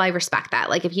comfortable, I respect that.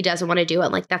 Like if he doesn't want to do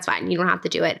it, like that's fine. You don't have to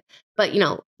do it. But, you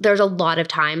know, there's a lot of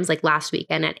times like last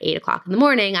weekend at 8:00 in the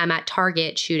morning, I'm at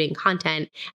Target shooting content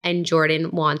and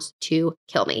Jordan wants to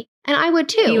kill me. And I would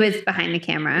too. He was behind the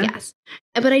camera. Yes.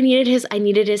 But I needed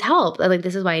his help. Like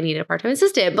this is why I needed a part-time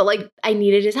assistant. But like I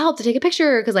needed his help to take a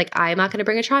picture because like I'm not going to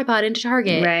bring a tripod into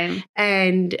Target. Right.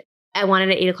 And I wanted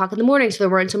it at 8:00 in the morning so there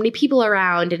weren't so many people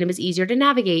around and it was easier to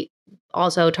navigate.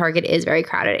 Also, Target is very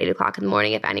crowded at 8:00 in the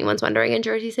morning, if anyone's wondering, in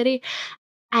Jersey City.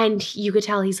 And you could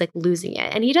tell he's like losing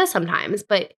it. And he does sometimes.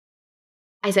 But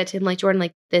I said to him, like, Jordan,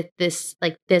 like this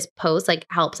post like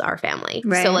helps our family.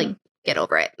 Right. So like get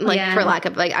over it. Like for lack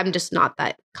of like, I'm just not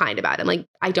that kind about it. I'm like,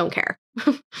 I don't care.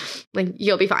 Like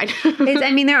you'll be fine.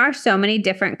 There are so many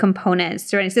different components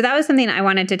to it. So that was something I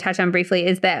wanted to touch on briefly,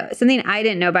 is that something I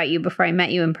didn't know about you before I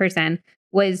met you in person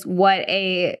was what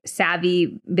a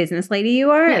savvy business lady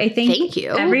you are. Yeah, I think thank you.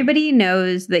 Everybody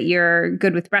knows that you're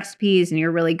good with recipes and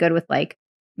you're really good with like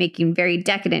making very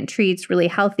decadent treats, really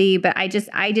healthy. But I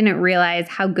didn't realize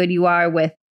how good you are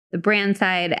with the brand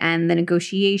side and the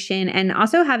negotiation, and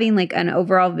also having like an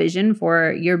overall vision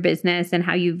for your business and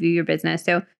how you view your business.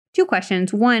 So 2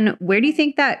 questions. 1, where do you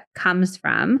think that comes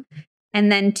from? And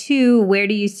then 2, where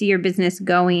do you see your business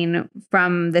going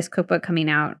from this cookbook coming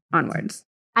out onwards?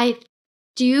 I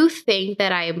do think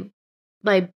that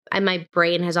my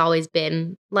brain has always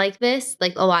been like this.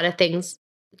 Like a lot of things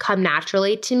come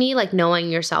naturally to me, like knowing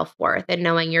your self-worth and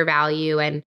knowing your value.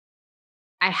 And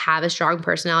I have a strong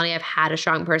personality. I've had a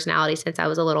strong personality since I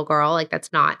was a little girl. Like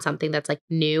that's not something that's like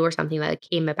new or something that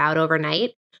came about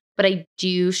overnight. But I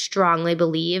do strongly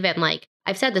believe, and like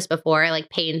I've said this before, it like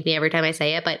pains me every time I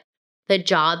say it, but the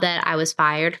job that I was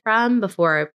fired from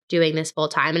before doing this full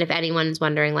time, and if anyone's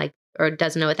wondering like, or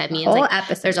doesn't know what that means, like,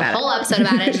 there's a whole episode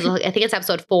about it. I think it's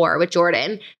episode 4 with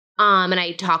Jordan. And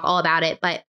I talk all about it,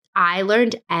 but I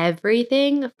learned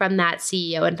everything from that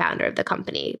CEO and founder of the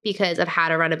company because of how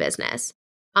to run a business,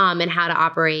 and how to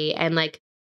operate and like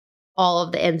all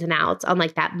of the ins and outs on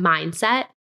like that mindset.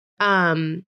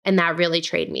 And that really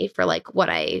trained me for like what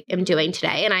I am doing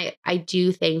today. And I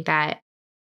do think that,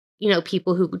 you know,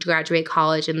 people who graduate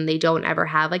college and they don't ever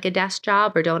have like a desk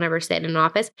job or don't ever sit in an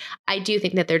office, I do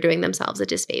think that they're doing themselves a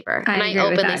disfavor. And I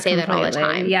openly say that all the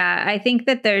time. Yeah, I think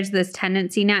that there's this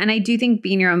tendency now, and I do think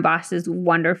being your own boss is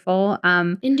wonderful.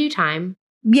 In due time.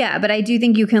 Yeah, but I do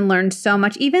think you can learn so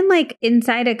much, even like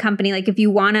inside a company. Like if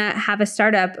you want to have a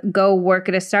startup, go work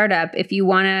at a startup. If you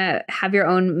want to have your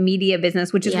own media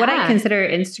business, which is what I consider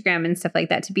Instagram and stuff like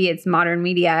that to be, it's modern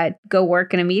media, go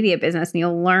work in a media business and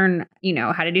you'll learn, you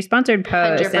know, how to do sponsored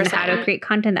posts 100%. And how to create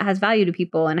content that has value to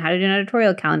people and how to do an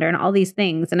editorial calendar and all these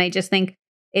things. And I just think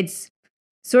it's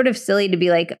sort of silly to be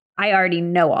like, I already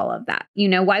know all of that. You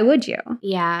know, why would you?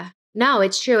 Yeah. No,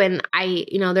 it's true. And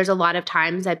you know, there's a lot of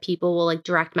times that people will like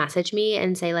direct message me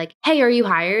and say like, hey, are you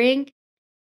hiring?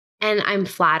 And I'm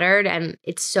flattered. And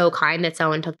it's so kind that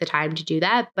someone took the time to do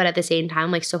that. But at the same time,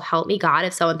 like, so help me God,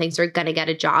 if someone thinks they're going to get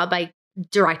a job by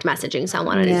direct messaging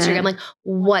someone on Instagram, like,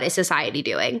 what is society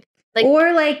doing? Like,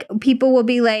 or like people will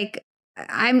be like,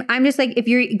 I'm just like, if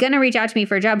you're going to reach out to me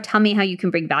for a job, tell me how you can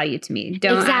bring value to me.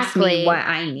 Don't ask me what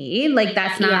I need. Like,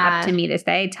 that's not up to me to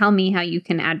say. Tell me how you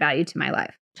can add value to my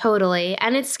life. Totally.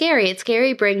 And it's scary. It's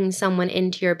scary bringing someone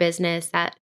into your business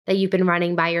that you've been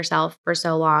running by yourself for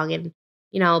so long. And,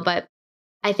 you know, but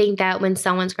I think that when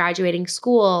someone's graduating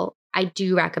school, I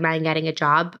do recommend getting a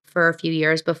job for a few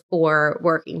years before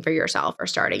working for yourself or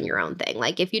starting your own thing.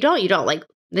 Like if you don't, like,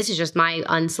 this is just my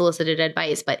unsolicited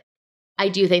advice, but I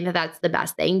do think that that's the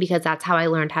best thing because that's how I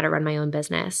learned how to run my own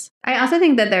business. I also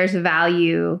think that there's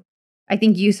value. I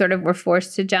think you sort of were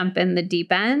forced to jump in the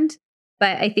deep end.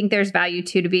 But I think there's value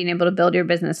too to being able to build your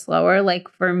business slower. Like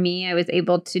for me, I was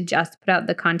able to just put out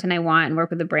the content I want and work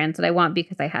with the brands that I want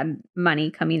because I had money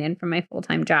coming in from my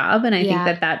full-time job. And I think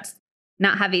that that's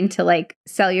not having to like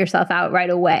sell yourself out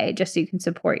right away just so you can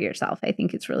support yourself. I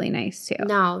think it's really nice too.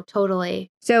 No,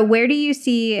 totally. So where do you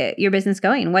see your business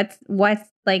going? What's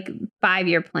like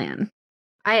 5-year plan?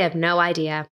 I have no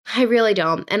idea. I really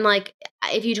don't. And like,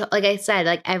 if you, like I said,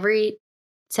 like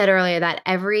said earlier that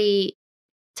every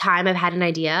time I've had an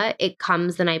idea, it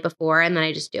comes the night before and then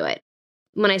I just do it.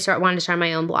 When I wanted to start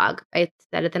my own blog, I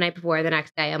said it the night before. The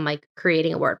next day, I'm like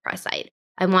creating a WordPress site.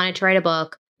 I wanted to write a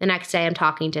book. The next day, I'm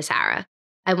talking to Sarah.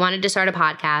 I wanted to start a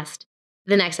podcast.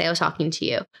 The next day, I was talking to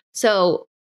you. So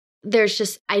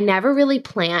I never really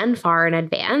plan far in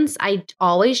advance. I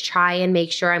always try and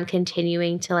make sure I'm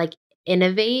continuing to like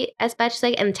innovate as best as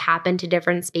I can and tap into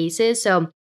different spaces. So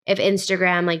if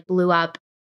Instagram like blew up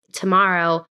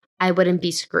tomorrow, I wouldn't be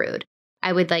screwed.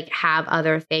 I would like have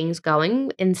other things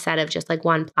going instead of just like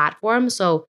one platform.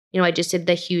 So, you know, I just did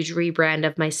the huge rebrand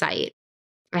of my site.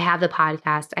 I have the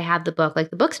podcast. I have the book. Like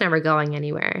the book's never going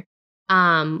anywhere,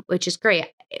 which is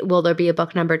great. Will there be a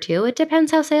book number 2? It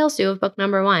depends how sales do of book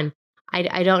number 1.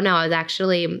 I don't know. I was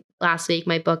actually last week,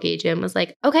 my book agent was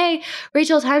like, okay,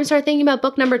 Rachel, time to start thinking about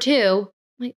book number 2.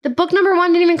 Like the book number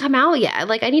 1 didn't even come out yet.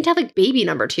 Like I need to have like baby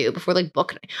number 2 before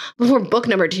book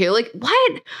number 2. Like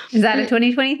what? Is that a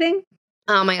 2020 thing?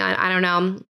 Oh my God. I don't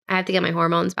know. I have to get my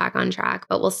hormones back on track,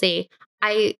 but we'll see.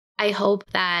 I hope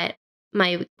that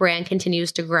my brand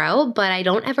continues to grow, but I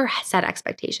don't ever set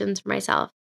expectations for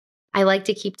myself. I like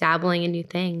to keep dabbling in new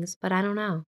things, but I don't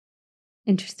know.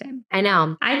 Interesting. I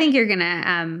know. I think you're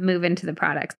gonna move into the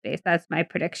product space. That's my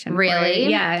prediction. Really?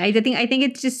 Yeah. I think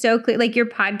it's just so clear. Like your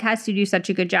podcast, you do such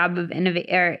a good job of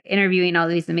interviewing all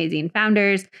these amazing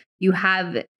founders. You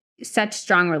have such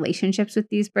strong relationships with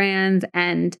these brands,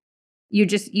 and you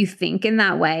think in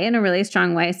that way, in a really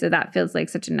strong way. So that feels like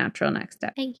such a natural next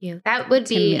step. Thank you. That would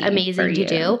be amazing to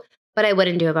do, but I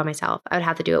wouldn't do it by myself. I would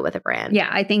have to do it with a brand. Yeah,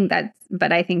 I think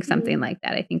something like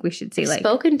that. I think we should see I've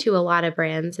spoken to a lot of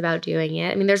brands about doing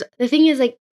it. I mean, the thing is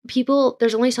like people,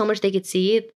 there's only so much they could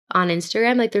see on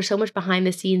Instagram. Like there's so much behind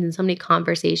the scenes and so many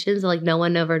conversations that like no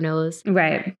one ever knows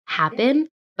happen,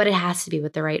 but it has to be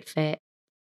with the right fit.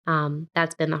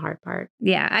 That's been the hard part.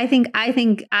 Yeah, I think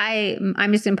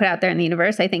I'm just gonna put out there in the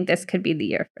universe. I think this could be the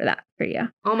year for that for you.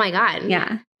 Oh my God.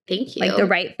 Yeah. Thank you. Like the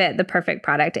right fit, the perfect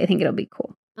product. I think it'll be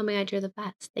cool. Oh my God, you're the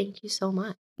best. Thank you so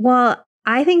much. Well,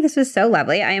 I think this was so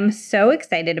lovely. I am so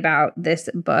excited about this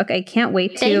book. I can't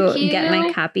wait to get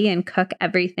my copy and cook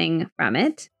everything from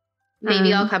it.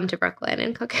 Maybe I'll come to Brooklyn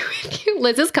and cook it with you.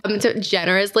 Liz has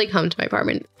generously come to my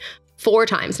apartment 4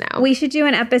 times now. We should do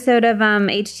an episode of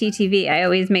HTTV. I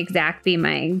always make Zach be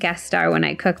my guest star when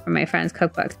I cook for my friends'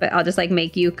 cookbooks, but I'll just like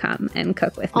make you come and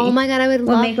cook with me. Oh my God, I would love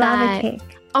that. We'll make lava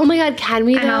cake. Oh my God, can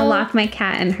we though? And I'll lock my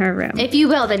cat in her room. If you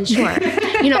will, then sure.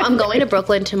 I'm going to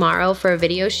Brooklyn tomorrow for a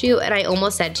video shoot, and I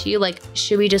almost said to you, like,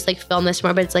 should we just like film this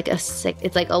tomorrow? But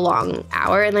it's like a long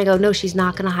hour, and I go, no, she's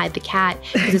not gonna hide the cat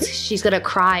because she's gonna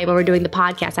cry when we're doing the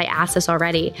podcast. I asked this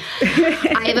already.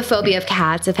 I have a phobia of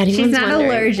cats. If anyone's she's not wondering.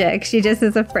 Allergic, she just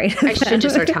is afraid of them. I should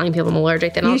just start telling people I'm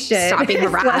allergic. Then I'll stop being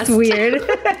harassed. That's weird.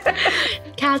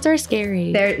 Cats are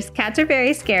scary. Cats are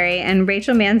very scary, and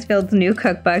Rachel Mansfield's new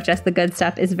cookbook, Just the Good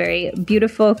Stuff, is very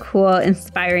beautiful, cool,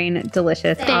 inspiring,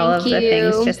 delicious. All of the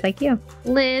things just like you.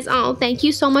 Liz, thank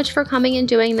you so much for coming and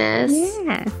doing this.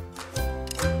 Yeah.